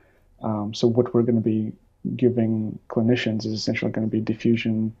 So what we're going to be giving clinicians is essentially going to be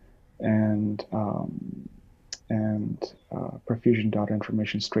diffusion and perfusion data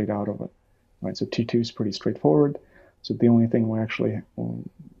information straight out of it, right? So T2 is pretty straightforward. So the only thing we actually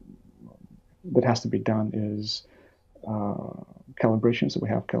that has to be done is calibration. So we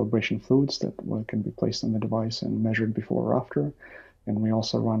have calibration fluids that can be placed on the device and measured before or after, and we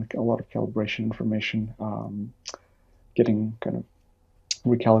also run a lot of calibration information, getting kind of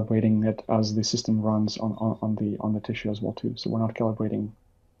recalibrating it as the system runs on the tissue as well too. So we're not calibrating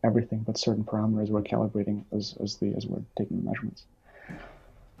everything, but certain parameters we're calibrating as we're taking the measurements.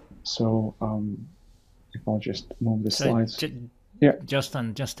 So if I'll just move the slides. Yeah,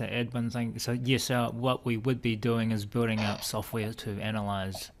 Justin, just to add one thing. So yes, what we would be doing is building up software to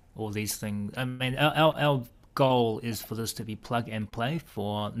analyze all these things. I mean, our goal is for this to be plug and play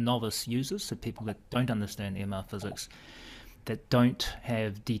for novice users, so people that don't understand MR physics, that don't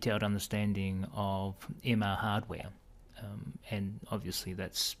have detailed understanding of MR hardware. And obviously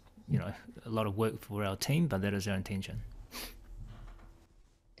that's, a lot of work for our team, but that is our intention.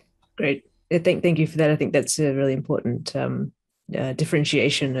 Great. Thank you for that. I think that's a really important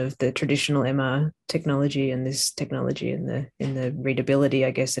differentiation of the traditional MR technology and this technology in the readability,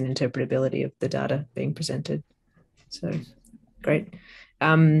 I guess, and interpretability of the data being presented. So great.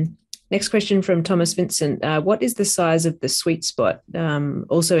 Next question from Thomas Vincent. What is the size of the sweet spot?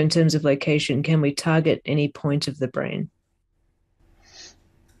 Also in terms of location, can we target any point of the brain?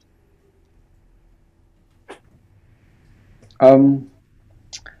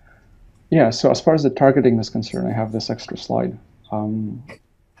 Yeah, so as far as the targeting is concerned, I have this extra slide.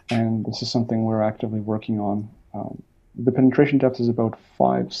 And this is something we're actively working on. The penetration depth is about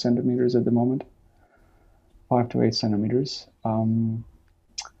 5 centimeters at the moment, 5 to 8 centimeters.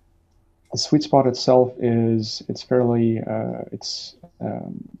 The sweet spot itself it's fairly,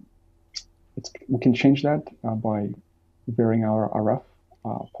 we can change that by varying our RF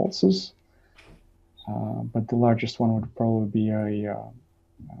pulses. But the largest one would probably be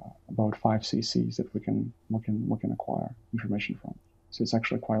about 5 cc's that we can acquire information from. So it's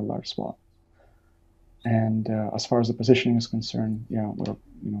actually quite a large spot. And as far as the positioning is concerned, yeah, we're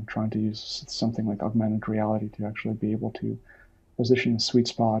trying to use something like augmented reality to actually be able to position the sweet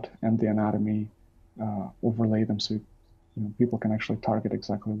spot and the anatomy, overlay them so people can actually target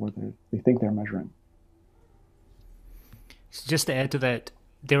exactly where they think they're measuring. So just to add to that,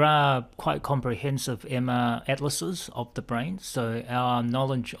 there are quite comprehensive MR atlases of the brain, so our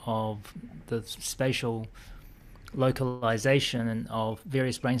knowledge of the spatial localization of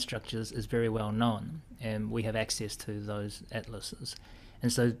various brain structures is very well known, and we have access to those atlases.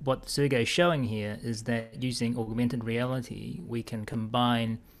 And so what Sergei is showing here is that using augmented reality, we can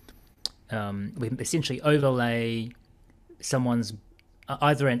combine, we can essentially overlay someone's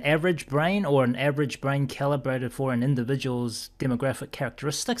either an average brain or an average brain calibrated for an individual's demographic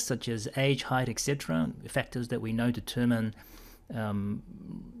characteristics such as age, height, etc., factors that we know determine the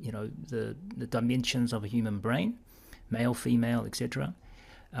dimensions of a human brain, male, female, etc.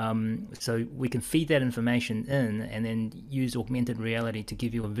 So we can feed that information in and then use augmented reality to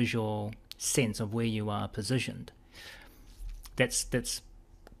give you a visual sense of where you are positioned. That's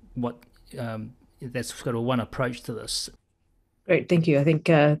sort of one approach to this. Great, thank you. I think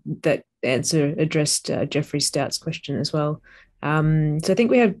that answer addressed Jeffrey Stout's question as well. So I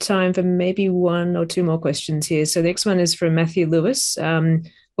think we have time for maybe 1 or 2 more questions here. So the next one is from Matthew Lewis.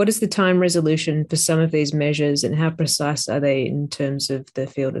 What is the time resolution for some of these measures, and how precise are they in terms of the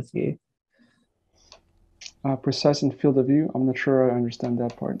field of view? Precise in field of view, I'm not sure I understand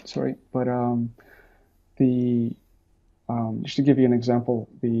that part, sorry. But just to give you an example,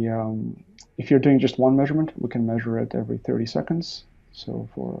 if you're doing just one measurement, we can measure it every 30 seconds. So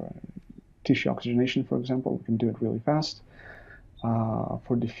for tissue oxygenation, for example, we can do it really fast.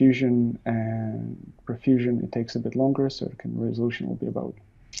 For diffusion and perfusion, it takes a bit longer, so resolution will be about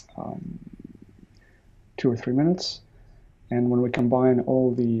 2 or 3 minutes. And when we combine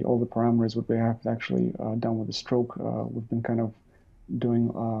all the parameters, what we have actually done with the stroke, we've been kind of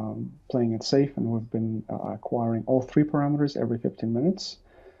playing it safe, and we've been acquiring all 3 parameters every 15 minutes.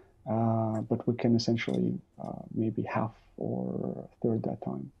 But we can essentially maybe half or a third that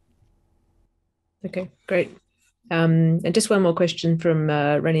time. Okay, great. And just one more question from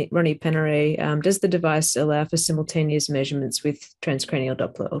Ronnie Panare. Does the device allow for simultaneous measurements with transcranial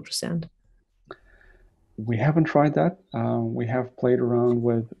Doppler ultrasound? We haven't tried that. We have played around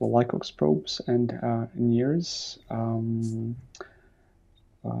with Lycox probes and NIRS.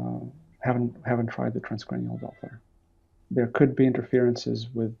 Haven't tried the transcranial Doppler. There could be interferences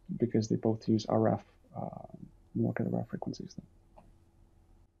because they both use RF, molecular RF frequencies.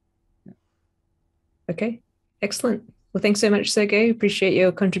 Yeah. Okay, excellent. Well, thanks so much, Sergei. Appreciate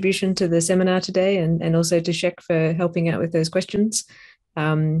your contribution to the seminar today, and also to Shieak for helping out with those questions.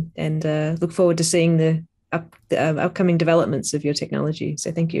 And look forward to seeing the upcoming developments of your technology.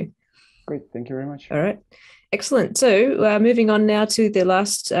 So thank you. Great, thank you very much. All right, excellent. So moving on now to the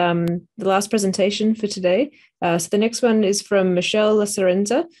last presentation for today. So the next one is from Michele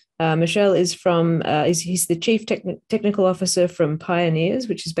Lacerenza. Michele is he's the Chief Technical Officer from PioNIRS,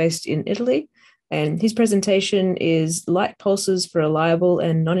 which is based in Italy. And his presentation is Light Pulses for Reliable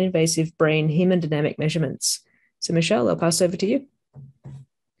and Non-Invasive Brain Hemodynamic Measurements. So Michele, I'll pass over to you.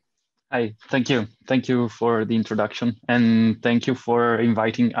 Hi, thank you. Thank you for the introduction, and thank you for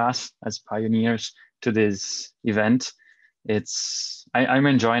inviting us as PioNIRS to this event. I'm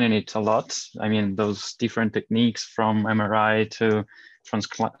enjoying it a lot. I mean, those different techniques from MRI to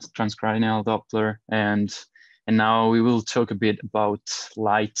transcranial Doppler, and now we will talk a bit about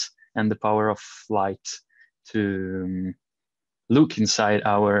light and the power of light to look inside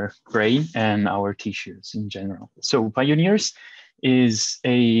our brain and our tissues in general. So PioNIRS is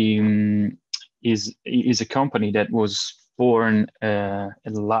a company that was born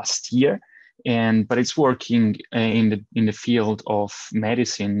last year, but it's working in the field of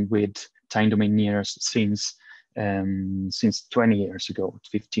medicine with time domain NIRS since 20 years ago,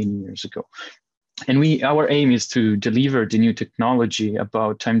 15 years ago. And our aim is to deliver the new technology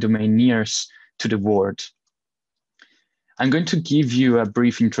about time domain NIRS to the world. I'm going to give you a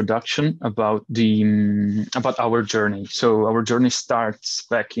brief introduction about our journey. So our journey starts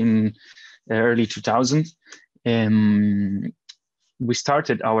back in early 2000. We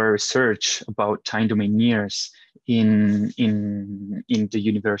started our research about time domain NIRS in the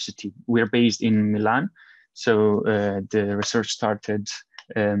university. We're based in Milan, so the research started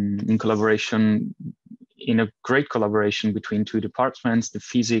in a great collaboration between 2 departments, the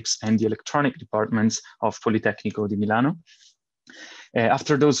physics and the electronic departments of Politecnico di Milano.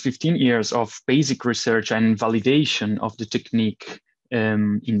 After those 15 years of basic research and validation of the technique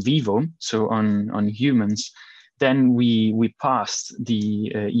in vivo, so on humans, then we passed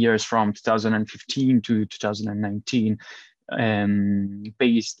the years from 2015 to 2019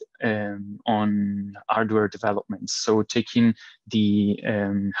 based on hardware developments. So taking the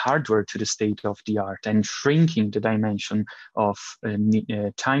hardware to the state of the art and shrinking the dimension of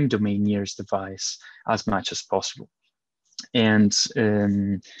time domain NIRS device as much as possible. And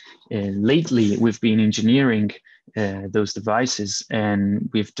lately we've been engineering those devices, and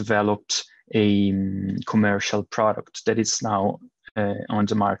we've developed a commercial product that is now on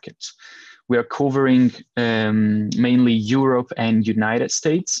the market. We are covering mainly Europe and United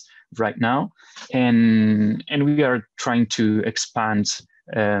States right now, and we are trying to expand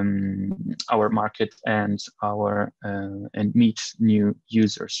our market and meet new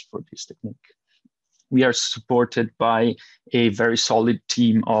users for this technique. We are supported by a very solid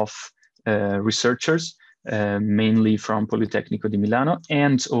team of researchers, mainly from Politecnico di Milano,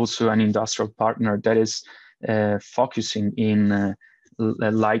 and also an industrial partner that is focusing in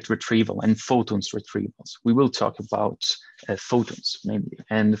light retrieval and photons retrievals. We will talk about photons mainly,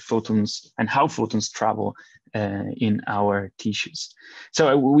 and photons and how photons travel in our tissues.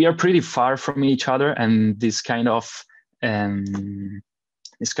 So we are pretty far from each other, and this kind of a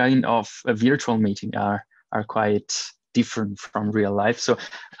virtual meeting are quite different from real life. So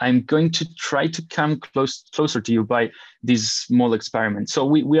I'm going to try to come closer to you by this small experiment. So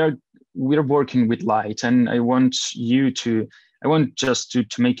we are working with light, and I want just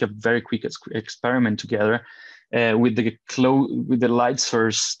to make a very quick experiment together with the light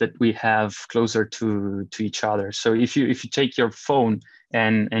source that we have closer to each other. So if you take your phone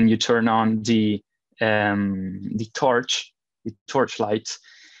and you turn on the torch light,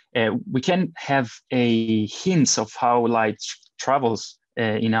 we can have a hint of how light travels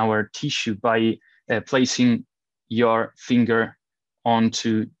in our tissue by placing your finger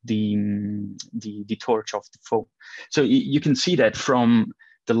onto the torch of the phone. So you can see that from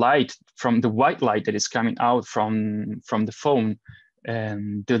the light, from the white light that is coming out from the phone,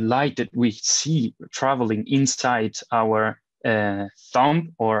 the light that we see traveling inside our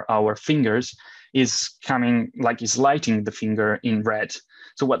thumb or our fingers is lighting the finger in red.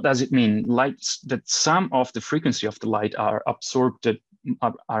 So what does it mean? That some of the frequency of the light are absorbed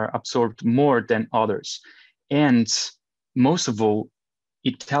more than others. And most of all,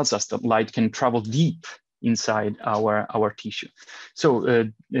 it tells us that light can travel deep inside our tissue. So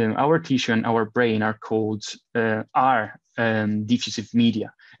our tissue and our brain are called diffusive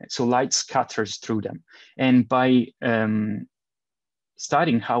media. So light scatters through them. And by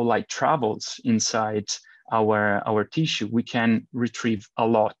studying how light travels inside our tissue, we can retrieve a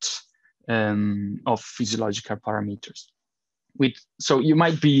lot of physiological parameters. So you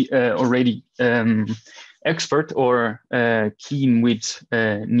might be already expert or keen with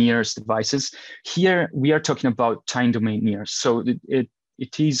NIRS devices. Here we are talking about time domain NIRS. So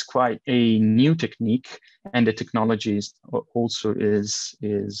it is quite a new technique, and the technology is also is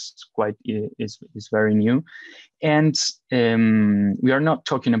very new. And we are not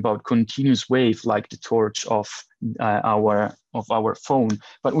talking about continuous wave like the torch of our phone,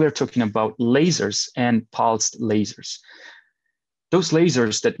 but we are talking about lasers and pulsed lasers. Those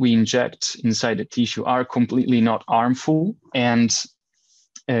lasers that we inject inside the tissue are completely not harmful and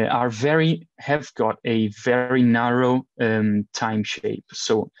have got a very narrow time shape.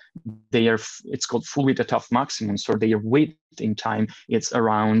 So it's called full width at half maximum. So their width in time, it's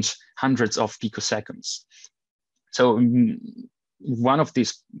around hundreds of picoseconds. So one of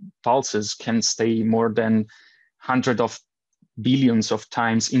these pulses can stay more than hundreds of billions of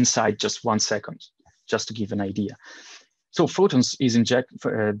times inside just 1 second, just to give an idea. So photons is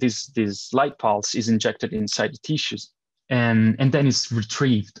this light pulse is injected inside the tissues and then is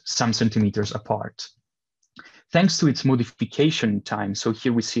retrieved some centimeters apart. Thanks to its modification time, so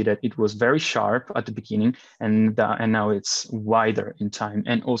here we see that it was very sharp at the beginning and now it's wider in time,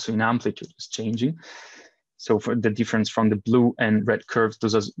 and also in amplitude is changing. So for the difference from the blue and red curves,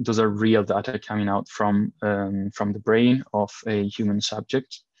 those are real data coming out from the brain of a human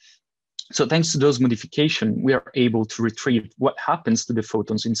subject. So thanks to those modifications, we are able to retrieve what happens to the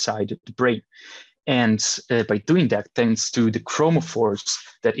photons inside the brain. And by doing that, thanks to the chromophores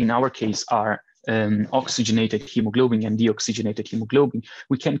that in our case are oxygenated hemoglobin and deoxygenated hemoglobin,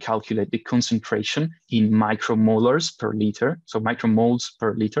 we can calculate the concentration in micromolars per liter, so micromoles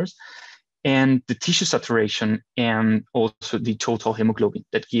per liters, and the tissue saturation and also the total hemoglobin.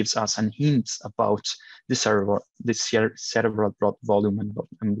 That gives us a hint about the cerebral blood volume and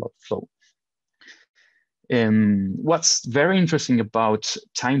blood flow. What's very interesting about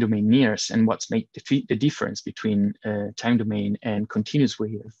time domain NIRS and what's made the difference between time domain and continuous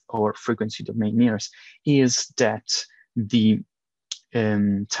wave or frequency domain NIRS is that the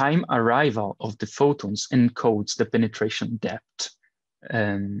time arrival of the photons encodes the penetration depth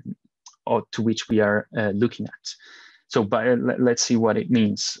to which we are looking at. So let's see what it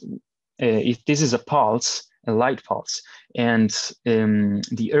means. If this is a pulse, a light pulse, and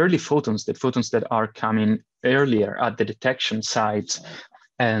the early photons, the photons that are coming earlier at the detection site,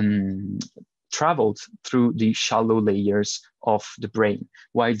 traveled through the shallow layers of the brain,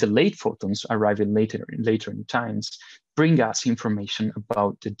 while the late photons arriving later in times bring us information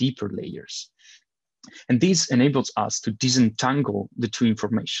about the deeper layers. And this enables us to disentangle the two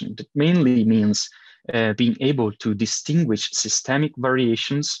information. That mainly means being able to distinguish systemic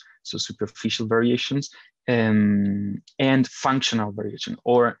variations, so superficial variations, and functional variation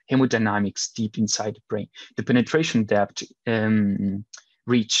or hemodynamics deep inside the brain. The penetration depth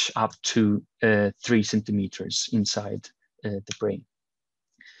reach up to 3 centimeters inside the brain.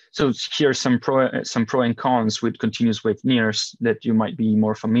 So here's some pro and cons with continuous wave NIRS that you might be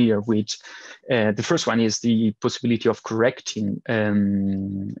more familiar with. The first one is the possibility of correcting,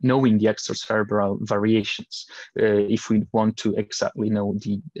 knowing the extracerebral variations. If we want to exactly know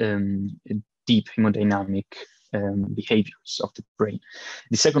the deep hemodynamic behaviors of the brain.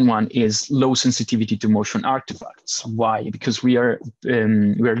 The second one is low sensitivity to motion artifacts. Why? Because we are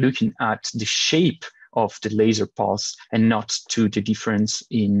looking at the shape of the laser pulse and not to the difference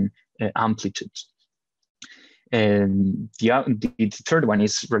in amplitude. The third one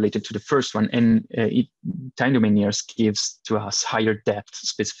is related to the first one, and time domain NIRS gives to us higher depth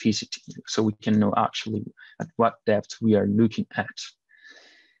specificity, so we can know actually at what depth we are looking at.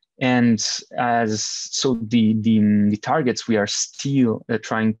 And the targets we are still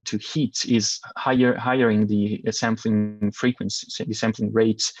trying to hit is hiring the sampling frequency, the sampling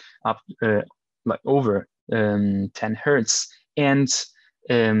rates up like over 10 hertz, and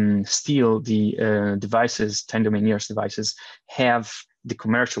still the devices, time domain NIRS devices, have the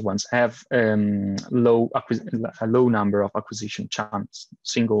commercial ones have a low number of acquisition channels,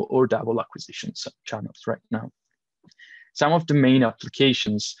 single or double acquisition channels right now. Some of the main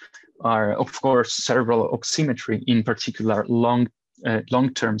applications are, of course, cerebral oximetry, in particular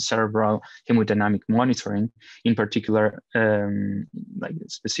long-term cerebral hemodynamic monitoring. In particular, like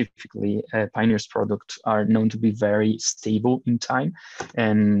specifically, PioNIRS products are known to be very stable in time,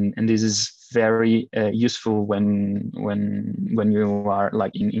 and this is very useful when you are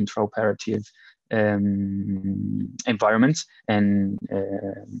like in intraoperative environments, and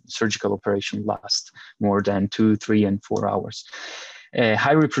surgical operation lasts more than 2, 3, and 4 hours.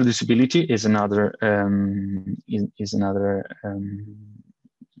 High reproducibility is another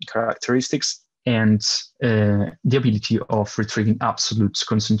characteristics, and the ability of retrieving absolute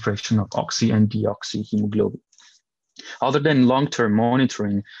concentration of oxy and deoxyhemoglobin. Other than long-term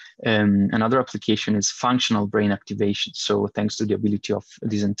monitoring, another application is functional brain activation. So thanks to the ability of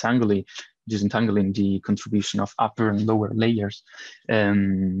disentangling the contribution of upper and lower layers,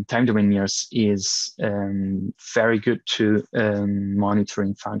 time domain NIRS is very good to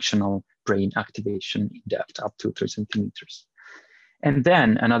monitoring functional brain activation in depth up to 3 centimeters. And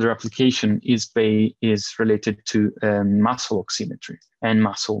then another application is related to muscle oximetry and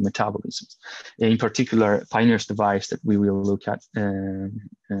muscle metabolism. In particular, PioNIRS device that we will look at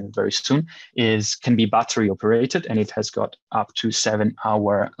very soon can be battery operated, and it has got up to 7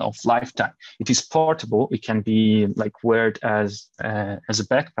 hours of lifetime. It is portable. It can be like weared as a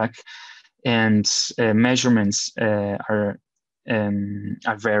backpack, and measurements are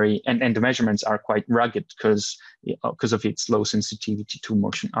very, and the measurements are quite rugged because of its low sensitivity to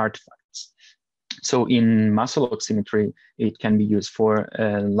motion artifacts. So in muscle oximetry, it can be used for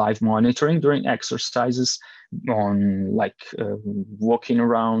live monitoring during exercises, on like walking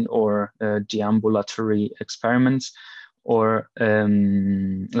around or deambulatory experiments, or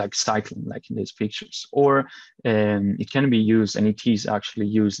like cycling, like in these pictures. Or it can be used, and it is actually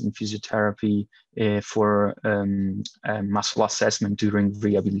used in physiotherapy for muscle assessment during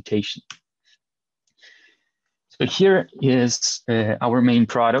rehabilitation. So here is our main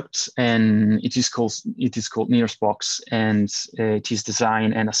product, and it is called NIRS Box, and it is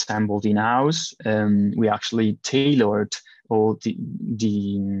designed and assembled in-house. We actually tailored all the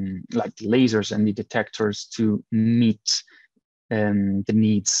lasers and the detectors to meet the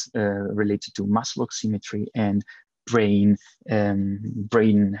needs related to muscle oximetry and brain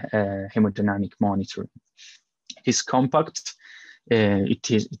hemodynamic monitoring. It is compact.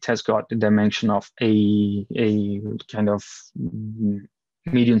 It has got the dimension of a kind of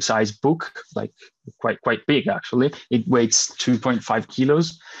medium-sized book, like quite big actually. It weighs 2.5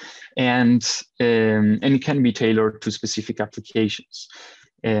 kilos. And it can be tailored to specific applications.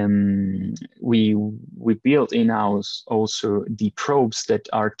 We built in-house also the probes that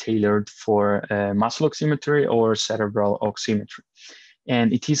are tailored for muscle oximetry or cerebral oximetry.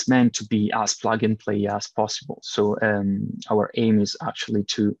 And it is meant to be as plug and play as possible. So our aim is actually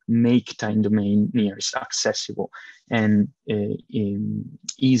to make time domain NIRS accessible and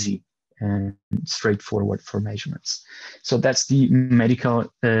easy and straightforward for measurements. So that's the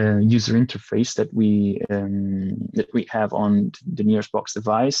medical user interface that we have on the NIRS Box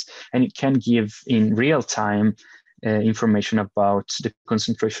device, and it can give in real time information about the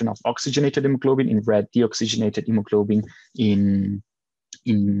concentration of oxygenated hemoglobin in red, deoxygenated hemoglobin in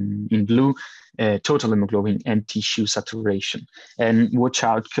blue, total hemoglobin, and tissue saturation. And watch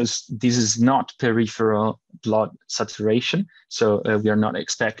out, because this is not peripheral blood saturation. So we are not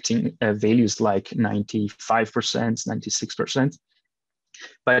expecting values like 95%, 96%,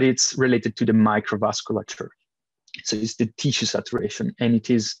 but it's related to the microvasculature. So it's the tissue saturation, and it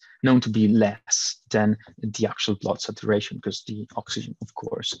is known to be less than the actual blood saturation because the oxygen, of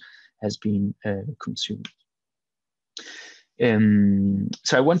course, has been consumed.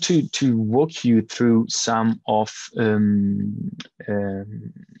 So I want to walk you through some of the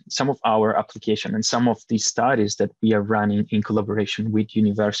some of our application and some of these studies that we are running in collaboration with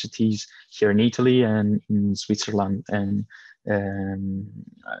universities here in Italy and in Switzerland and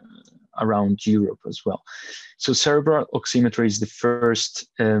around Europe as well. So cerebral oximetry is the first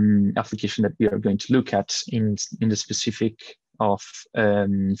application that we are going to look at in the specific of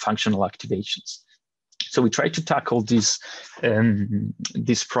functional activations. So we try to tackle this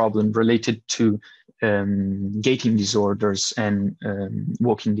problem related to gating disorders and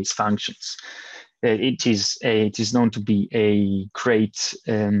walking dysfunctions. It is known to be a great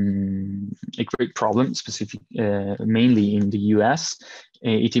problem, mainly in the US.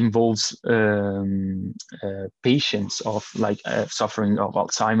 It involves patients of suffering of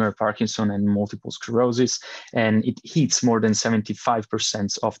Alzheimer, Parkinson, and multiple sclerosis, and it hits more than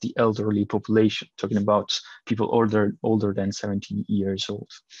 75% of the elderly population, talking about people older than 70 years old.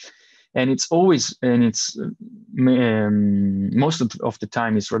 And it's always, most of the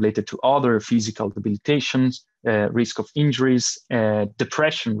time is related to other physical debilitations, risk of injuries,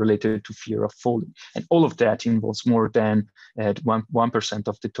 depression related to fear of falling. And all of that involves more than 1%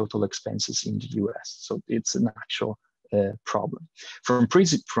 of the total expenses in the US. So it's an actual problem. From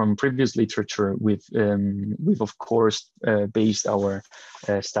previous literature, we've of course based our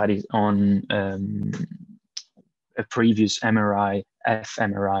studies on a previous MRI,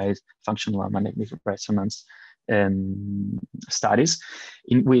 fMRI, functional magnetic resonance studies,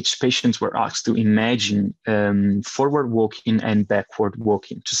 in which patients were asked to imagine forward walking and backward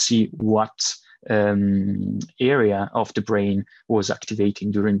walking to see what area of the brain was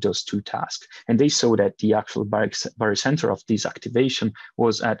activating during those two tasks. And they saw that the actual barycenter of this activation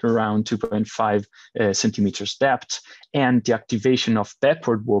was at around 2.5 centimeters depth, and the activation of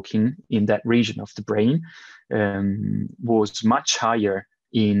backward walking in that region of the brain was much higher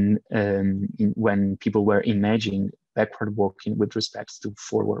in when people were imagining backward walking with respect to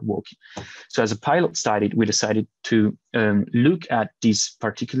forward walking. So as a pilot study, we decided to look at this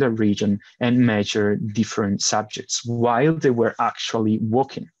particular region and measure different subjects while they were actually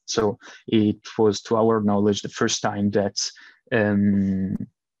walking. So it was, to our knowledge, the first time that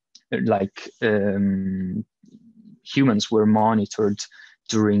humans were monitored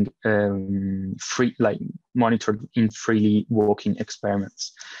during monitored in freely walking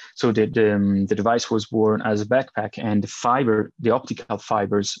experiments. So the device was worn as a backpack, and the optical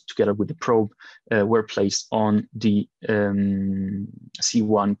fibers together with the probe were placed on the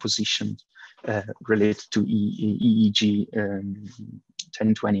C1 position related to EEG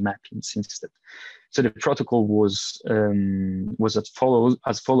 1020 mappings instead. So the protocol was as follows: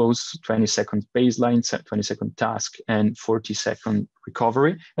 20-second baseline, 20-second task, and 40-second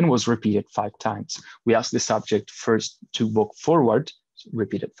recovery, and was repeated 5 times. We asked the subject first to walk forward,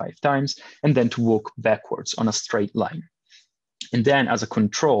 repeated 5 times, and then to walk backwards on a straight line. And then as a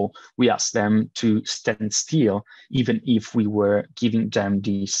control, we asked them to stand still, even if we were giving them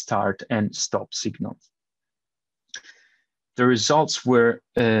the start and stop signal. The results were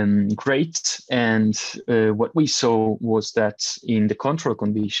great, and what we saw was that in the control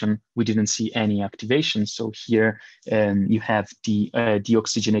condition, we didn't see any activation. So here you have the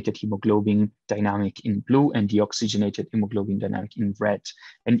deoxygenated hemoglobin dynamic in blue and deoxygenated hemoglobin dynamic in red.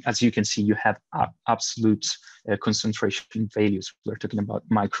 And as you can see, you have absolute concentration values. We're talking about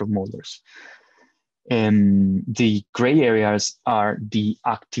micromolars. The gray areas are the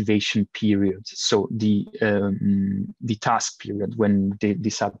activation period, so the task period when the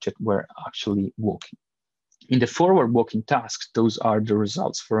subject were actually walking. In the forward walking tasks, those are the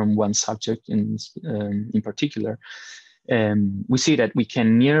results from one subject in particular. We see that we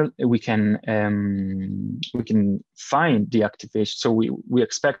can find the activation. So we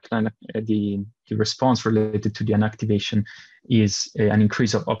expect the response related to the inactivation is an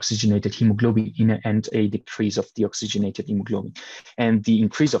increase of oxygenated hemoglobin and a decrease of deoxygenated hemoglobin. And the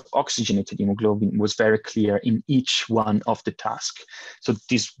increase of oxygenated hemoglobin was very clear in each one of the tasks. So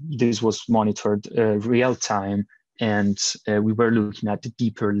this was monitored real time, and we were looking at the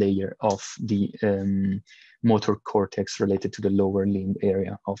deeper layer of the motor cortex related to the lower limb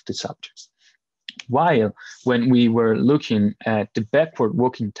area of the subjects. While when we were looking at the backward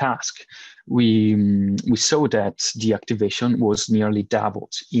walking task, we saw that the activation was nearly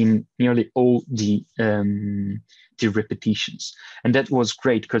doubled in nearly all the repetitions, and that was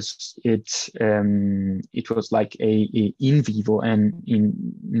great because it was like a in vivo and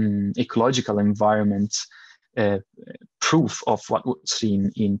in ecological environment proof of what was seen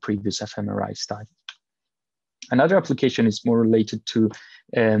in previous fMRI studies. Another application is more related to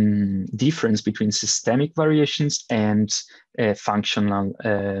difference between systemic variations and functional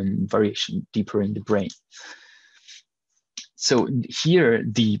variation deeper in the brain. So here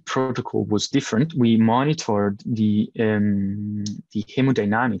the protocol was different. We monitored the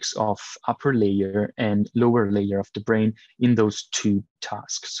hemodynamics of upper layer and lower layer of the brain in those two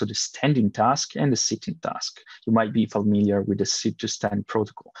tasks. So the standing task and the sitting task. You might be familiar with the sit to stand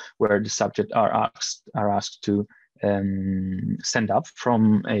protocol, where the subject are asked to stand up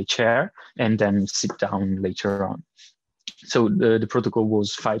from a chair and then sit down later on. So the protocol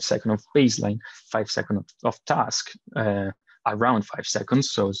was 5 seconds of baseline, 5 seconds of task, around 5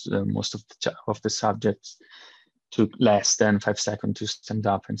 seconds. So most of the subjects took less than 5 seconds to stand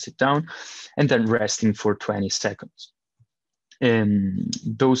up and sit down, and then resting for 20 seconds.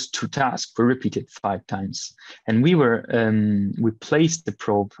 Those two tasks were repeated 5 times, and we placed the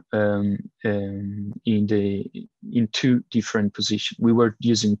probe in 2 different positions. We were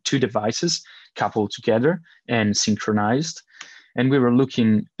using 2 devices coupled together and synchronized, and we were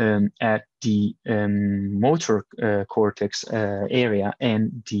looking at the motor cortex area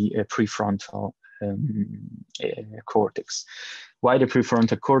and the prefrontal cortex. Why the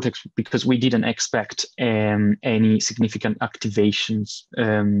prefrontal cortex? Because we didn't expect any significant activations,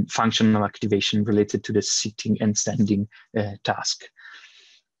 functional activation related to the sitting and standing task.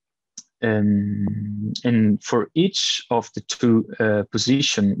 And for each of the 2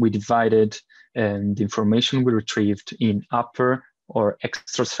 positions, we divided the information we retrieved in upper or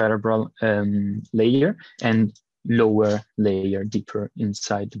extracerebral layer and lower layer, deeper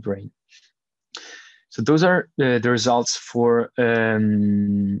inside the brain. So those are the results for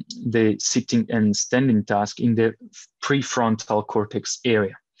the sitting and standing task in the prefrontal cortex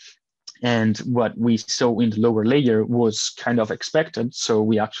area. And what we saw in the lower layer was kind of expected. So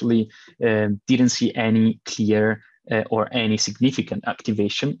we actually didn't see any clear or any significant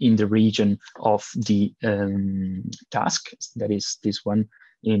activation in the region of the task. That is this one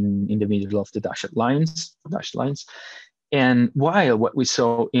in the middle of the dashed lines. And while what we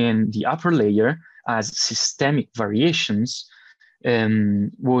saw in the upper layer as systemic variations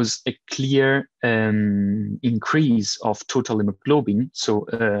was a clear increase of total hemoglobin, so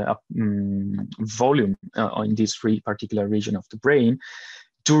volume in this particular region of the brain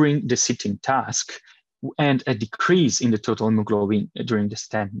during the sitting task, and a decrease in the total hemoglobin during the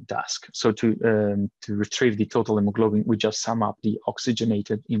standing task. So to retrieve the total hemoglobin, we just sum up the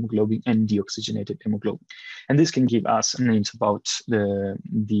oxygenated hemoglobin and deoxygenated hemoglobin. And this can give us an hint about the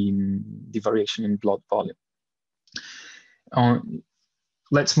variation in blood volume.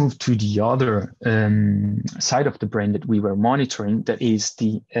 Let's move to the other side of the brain that we were monitoring, that is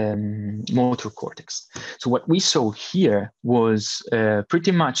the motor cortex. So what we saw here was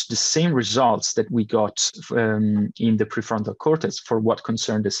pretty much the same results that we got in the prefrontal cortex for what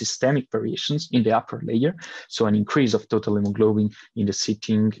concerned the systemic variations in the upper layer. So an increase of total hemoglobin in the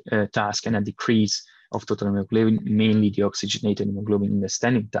sitting task and a decrease of total hemoglobin, mainly the oxygenated hemoglobin in the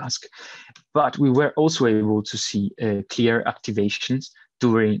standing task. But we were also able to see clear activations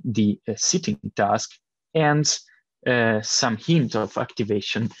during the sitting task and some hint of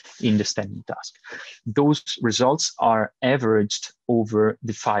activation in the standing task. Those results are averaged over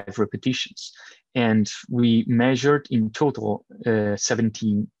the 5 repetitions. And we measured in total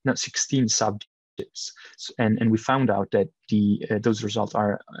 16 subjects. And we found out that those results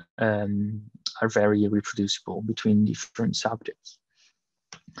are very reproducible between different subjects.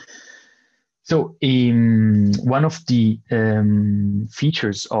 So one of the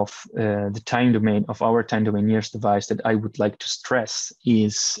features of the time domain of our time domain NIRS device that I would like to stress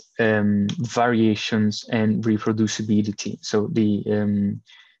is variations and reproducibility. So the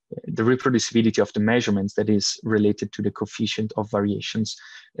reproducibility of the measurements that is related to the coefficient of variations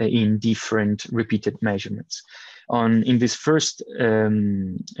in different repeated measurements. In this first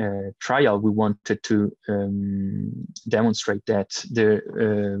trial, we wanted to demonstrate that the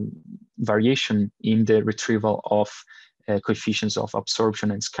variation in the retrieval of coefficients of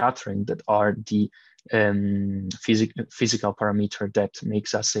absorption and scattering, that are the physical parameter that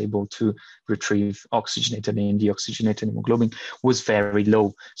makes us able to retrieve oxygenated and deoxygenated hemoglobin, was very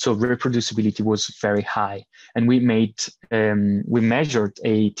low. So reproducibility was very high. And we measured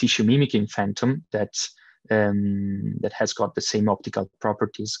a tissue mimicking phantom that has got the same optical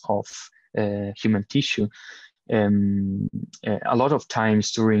properties of human tissue a lot of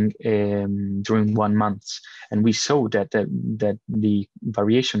times during 1 month, and we saw that the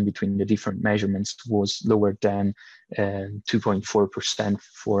variation between the different measurements was lower than 2.4%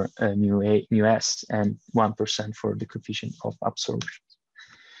 for mu-S and 1% for the coefficient of absorption.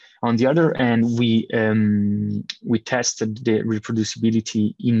 On the other hand, we tested the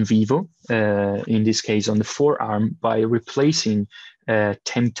reproducibility in vivo, in this case on the forearm, by replacing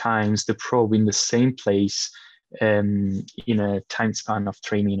 10 times the probe in the same place in a time span of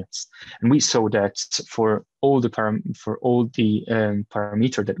 3 minutes. And we saw that for all the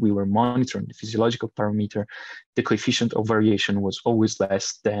parameter that we were monitoring, the physiological parameter, the coefficient of variation was always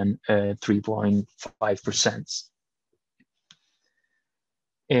less than 3.5%.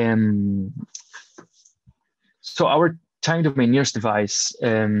 So our time domain NIRS device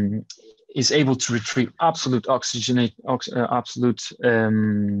is able to retrieve absolute oxygenated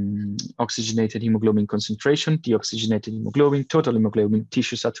hemoglobin concentration, deoxygenated hemoglobin, total hemoglobin,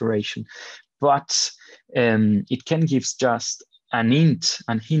 tissue saturation, but it can give just an hint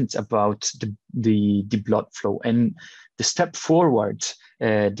about the blood flow. And the step forward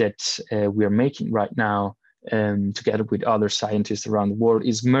that we are making right now, together with other scientists around the world,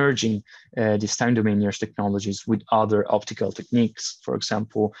 is merging these time domain NIRS technologies with other optical techniques, for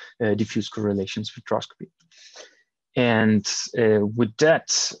example, diffuse correlation spectroscopy. And with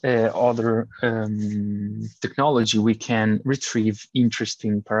that other technology, we can retrieve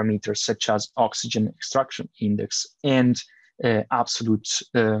interesting parameters such as oxygen extraction index and absolute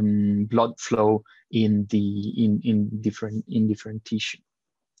blood flow in different tissue.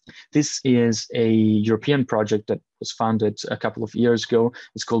 This is a European project that was founded a couple of years ago.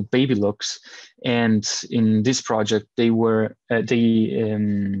 It's called BabyLux, and in this project, they are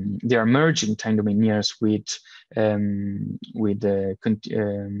merging time domain NIRS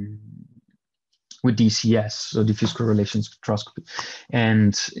with DCS, so diffuse correlation spectroscopy.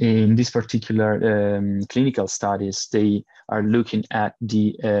 And in this particular clinical studies, they are looking at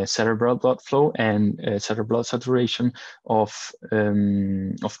the cerebral blood flow and cerebral saturation of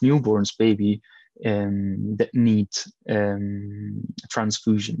newborns baby that need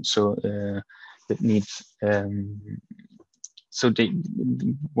transfusion. So that need so they,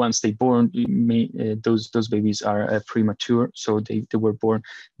 once they born, those babies are premature, so they were born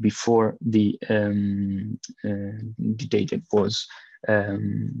before the date that was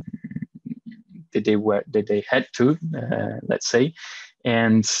that they had to, let's say,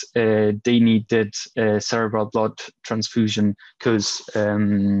 and they needed cerebral blood transfusion because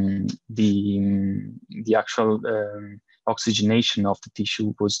the actual oxygenation of the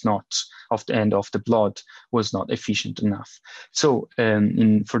tissue was not, and of the blood was not efficient enough. So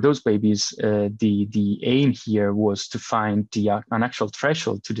for those babies, the aim here was to find an actual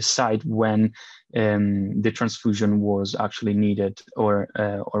threshold to decide when the transfusion was actually needed or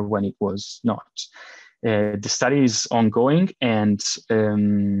when it was not. The study is ongoing and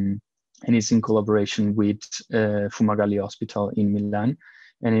is in collaboration with Fumagalli Hospital in Milan.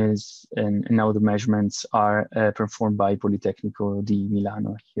 And now the measurements are performed by Politecnico di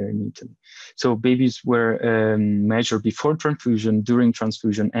Milano here in Italy. So babies were measured before transfusion, during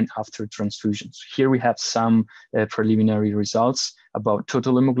transfusion, and after transfusions. Here we have some preliminary results about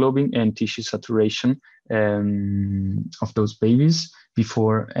total hemoglobin and tissue saturation of those babies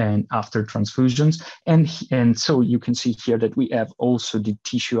before and after transfusions. And so you can see here that we have also the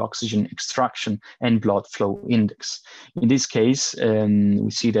tissue oxygen extraction and blood flow index. In this case,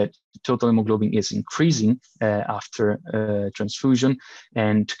 we see that total hemoglobin is increasing after transfusion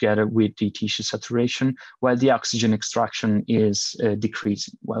and together with the tissue saturation, while the oxygen extraction is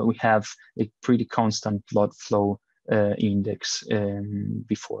decreasing, while we have a pretty constant blood flow index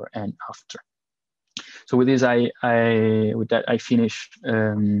before and after. So with this, I finish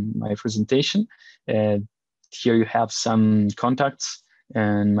my presentation. Here you have some contacts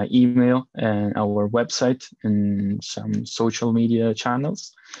and my email and our website and some social media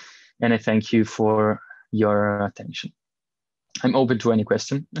channels. And I thank you for your attention. I'm open to any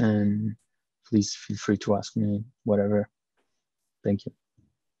question, and please feel free to ask me whatever. Thank you.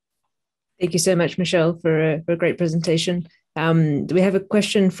 Thank you so much, Michele, for a great presentation. We have a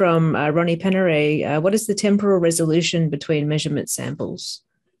question from Ronnie Penneray. What is the temporal resolution between measurement samples?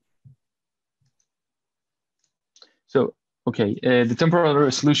 So, okay, the temporal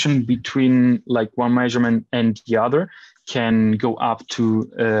resolution between like one measurement and the other can go up to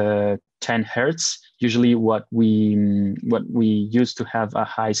 10 hertz. Usually what we used to have a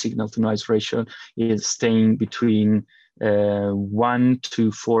high signal to noise ratio is staying between 1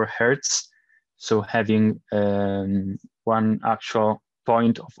 to 4 hertz. So having one actual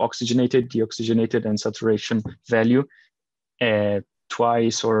point of oxygenated, deoxygenated, and saturation value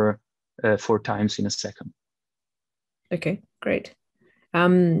twice or 4 times in a second. Okay, great.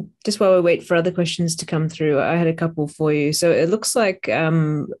 Just while we wait for other questions to come through, I had a couple for you. So it looks like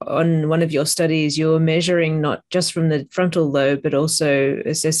on one of your studies, you're measuring not just from the frontal lobe, but also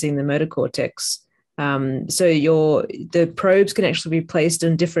assessing the motor cortex. So the probes can actually be placed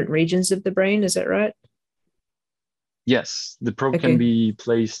in different regions of the brain, is that right? Yes, the probe can be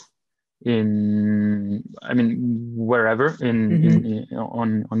placed wherever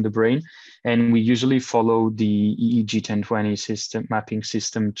on the brain, and we usually follow the EEG 1020 system mapping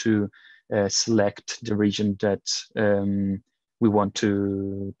system to select the region that we want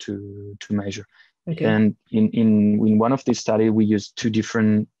to measure. Okay. And in one of these studies, we used two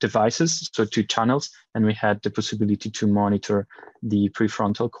different devices, so two channels, and we had the possibility to monitor the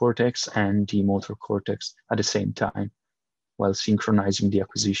prefrontal cortex and the motor cortex at the same time while synchronizing the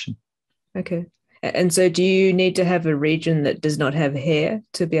acquisition. Okay. And so do you need to have a region that does not have hair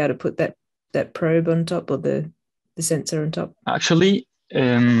to be able to put that probe on top, or the sensor on top? Actually,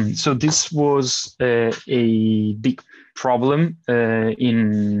 so this was a big problem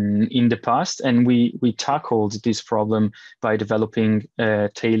in the past, and we tackled this problem by developing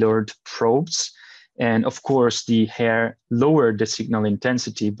tailored probes. And of course, the hair lowered the signal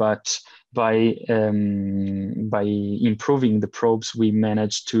intensity, but by improving the probes, we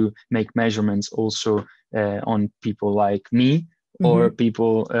managed to make measurements also on people like me, or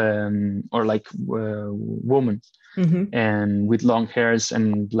people or like women. And with long hairs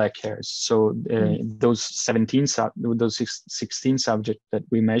and black hairs. So those 16 subjects that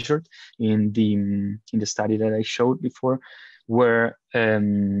we measured in the study that I showed before were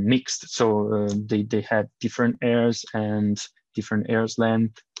mixed. So they had different hairs and different hairs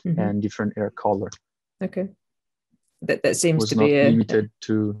length and different hair color. Okay, that seems to not be limited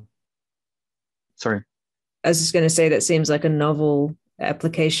to. Sorry, I was just going to say that seems like a novel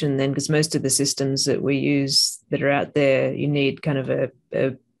application then, because most of the systems that we use that are out there, you need kind of a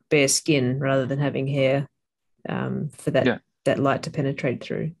bare skin rather than having hair for that light to penetrate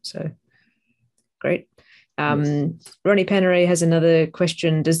through. So great. Yes. Ronnie Panare has another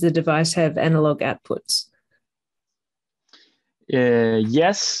question. Does the device have analog outputs?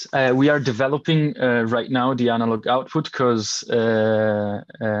 Yes, we are developing right now the analog output because a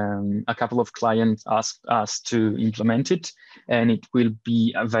couple of clients asked us to implement it, and it will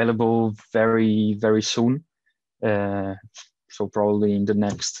be available very, very soon. So probably in the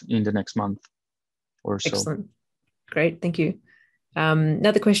next month or so. Excellent. Great, thank you.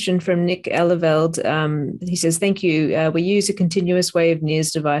 Another question from Nick Ellerveld. He says, thank you. We use a continuous wave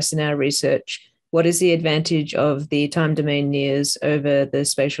NIRS device in our research. What is the advantage of the time domain NIRS over the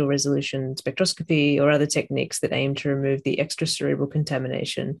spatial resolution spectroscopy or other techniques that aim to remove the extracerebral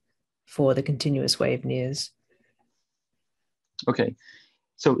contamination for the continuous wave NIRS? Okay,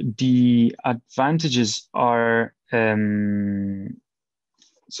 so the advantages are kind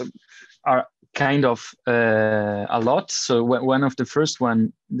of a lot. So one of the first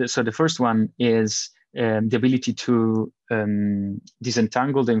one, the first one is the ability to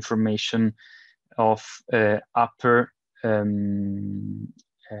disentangle the information of upper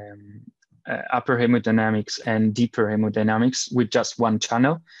hemodynamics and deeper hemodynamics with just one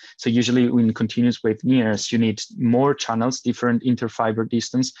channel. So usually in continuous wave NIRS, you need more channels, different interfiber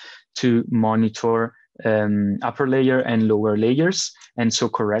distance to monitor upper layer and lower layers, and so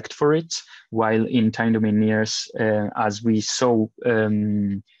correct for it. While in time domain NIRS, as we saw,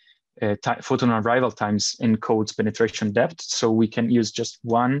 photon arrival times encodes penetration depth, so we can use just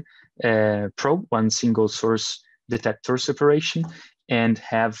one probe, one single source detector separation, and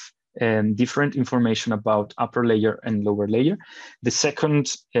have different information about upper layer and lower layer. The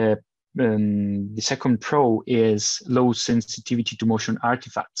second pro is low sensitivity to motion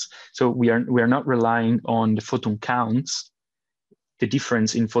artifacts. So we are not relying on the photon counts, the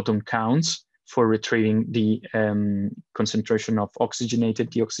difference in photon counts for retrieving the concentration of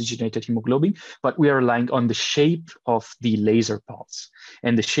deoxygenated hemoglobin, but we are relying on the shape of the laser pulse.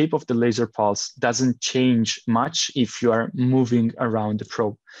 And the shape of the laser pulse doesn't change much if you are moving around the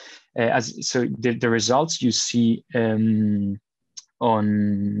probe. So the results you see in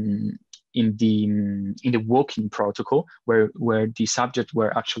the walking protocol, where the subject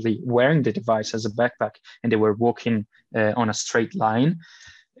were actually wearing the device as a backpack and they were walking on a straight line,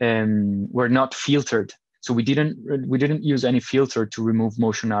 were not filtered. So we didn't use any filter to remove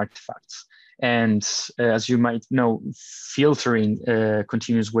motion artifacts. And as you might know, filtering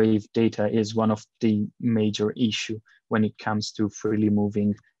continuous wave data is one of the major issue when it comes to freely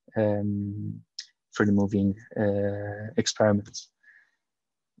moving experiments.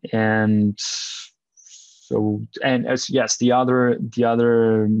 And so, and as yes, the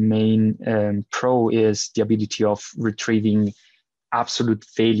other main pro is the ability of retrieving absolute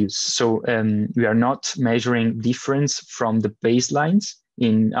values. So we are not measuring difference from the baselines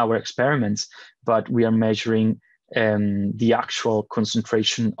in our experiments, but we are measuring the actual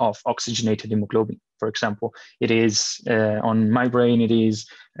concentration of oxygenated hemoglobin. For example, it is on my brain, it is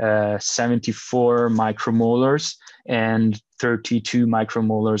 74 micromolars and 32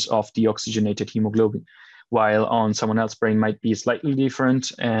 micromolars of deoxygenated hemoglobin, while on someone else's brain might be slightly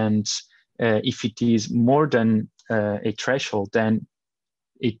different. And if it is more than a threshold, then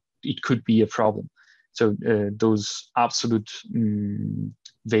it could be a problem. So those absolute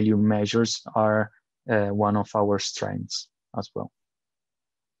value measures are one of our strengths as well.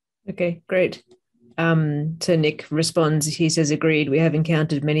 Okay, great. So Nick responds, he says, agreed, we have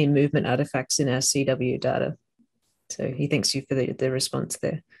encountered many movement artifacts in our CW data. So he thanks you for the response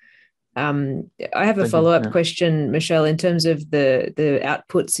there. I have a follow-up question, Michele, in terms of the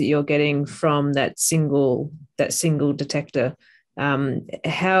outputs that you're getting from that single detector.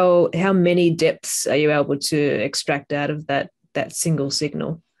 How many depths are you able to extract out of that single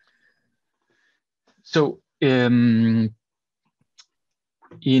signal? So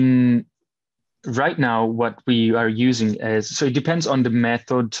right now, what we are using so it depends on the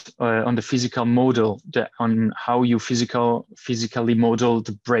method, on the physical model, on how you physically model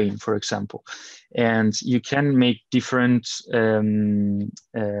the brain, for example. And you can make different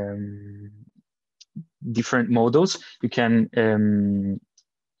models. You can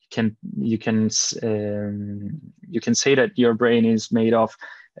say that your brain is made of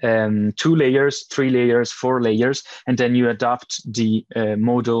 2 layers, 3 layers, 4 layers, and then you adapt the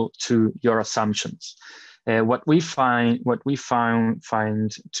model to your assumptions. What we find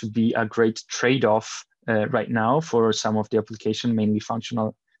to be a great trade-off right now for some of the application, mainly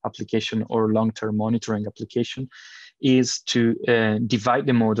functional application or long-term monitoring application, is to divide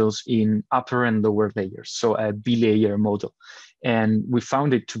the models in upper and lower layers, so a B-layer model. And we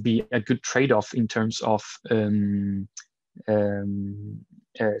found it to be a good trade-off in terms of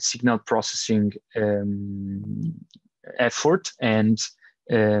signal processing effort and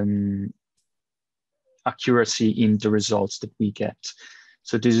accuracy in the results that we get.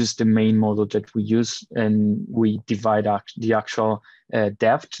 So this is the main model that we use, and we divide the actual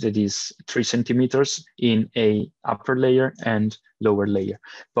depth, that is 3 centimeters, in a upper layer and lower layer.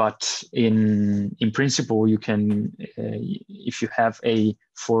 But in principle, you can, if you have a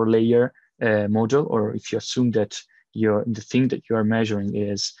 4-layer model, or if you assume that the thing that you are measuring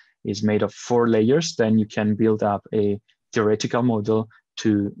is made of 4 layers, then you can build up a theoretical model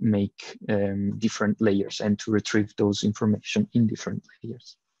to make different layers and to retrieve those information in different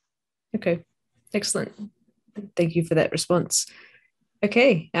layers. Okay, excellent. Thank you for that response.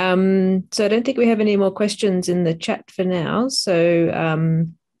 Okay, so I don't think we have any more questions in the chat for now. So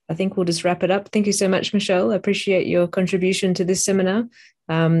I think we'll just wrap it up. Thank you so much, Michele. I appreciate your contribution to this seminar.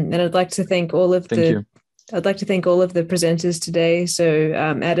 And I'd like to thank all of the presenters today. So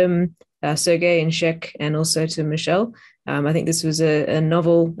Adam, Sergei, and Shieak, and also to Michele. I think this was a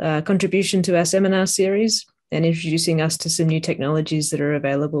novel contribution to our seminar series and introducing us to some new technologies that are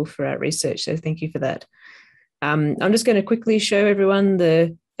available for our research. So thank you for that. I'm just going to quickly show everyone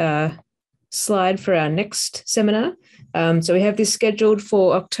the slide for our next seminar. So we have this scheduled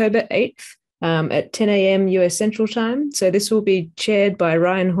for October 8th at 10 a.m. US Central Time. So this will be chaired by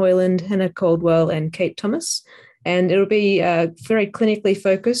Ryan Hoyland, Hannah Caldwell, and Kate Thomas. And it'll be very clinically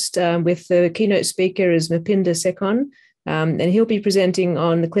focused with the keynote speaker is Mapinda Sekon. And he'll be presenting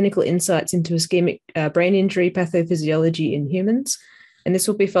on the clinical insights into ischemic brain injury pathophysiology in humans. And this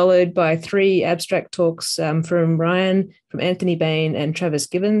will be followed by 3 abstract talks from Ryan, from Anthony Bain, and Travis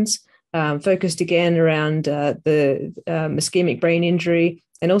Givens, focused again around the ischemic brain injury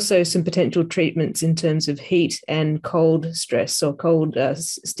and also some potential treatments in terms of heat and cold stress or cold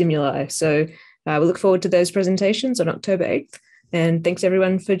stimuli. So we look forward to those presentations on October 8th. And thanks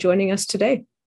everyone for joining us today.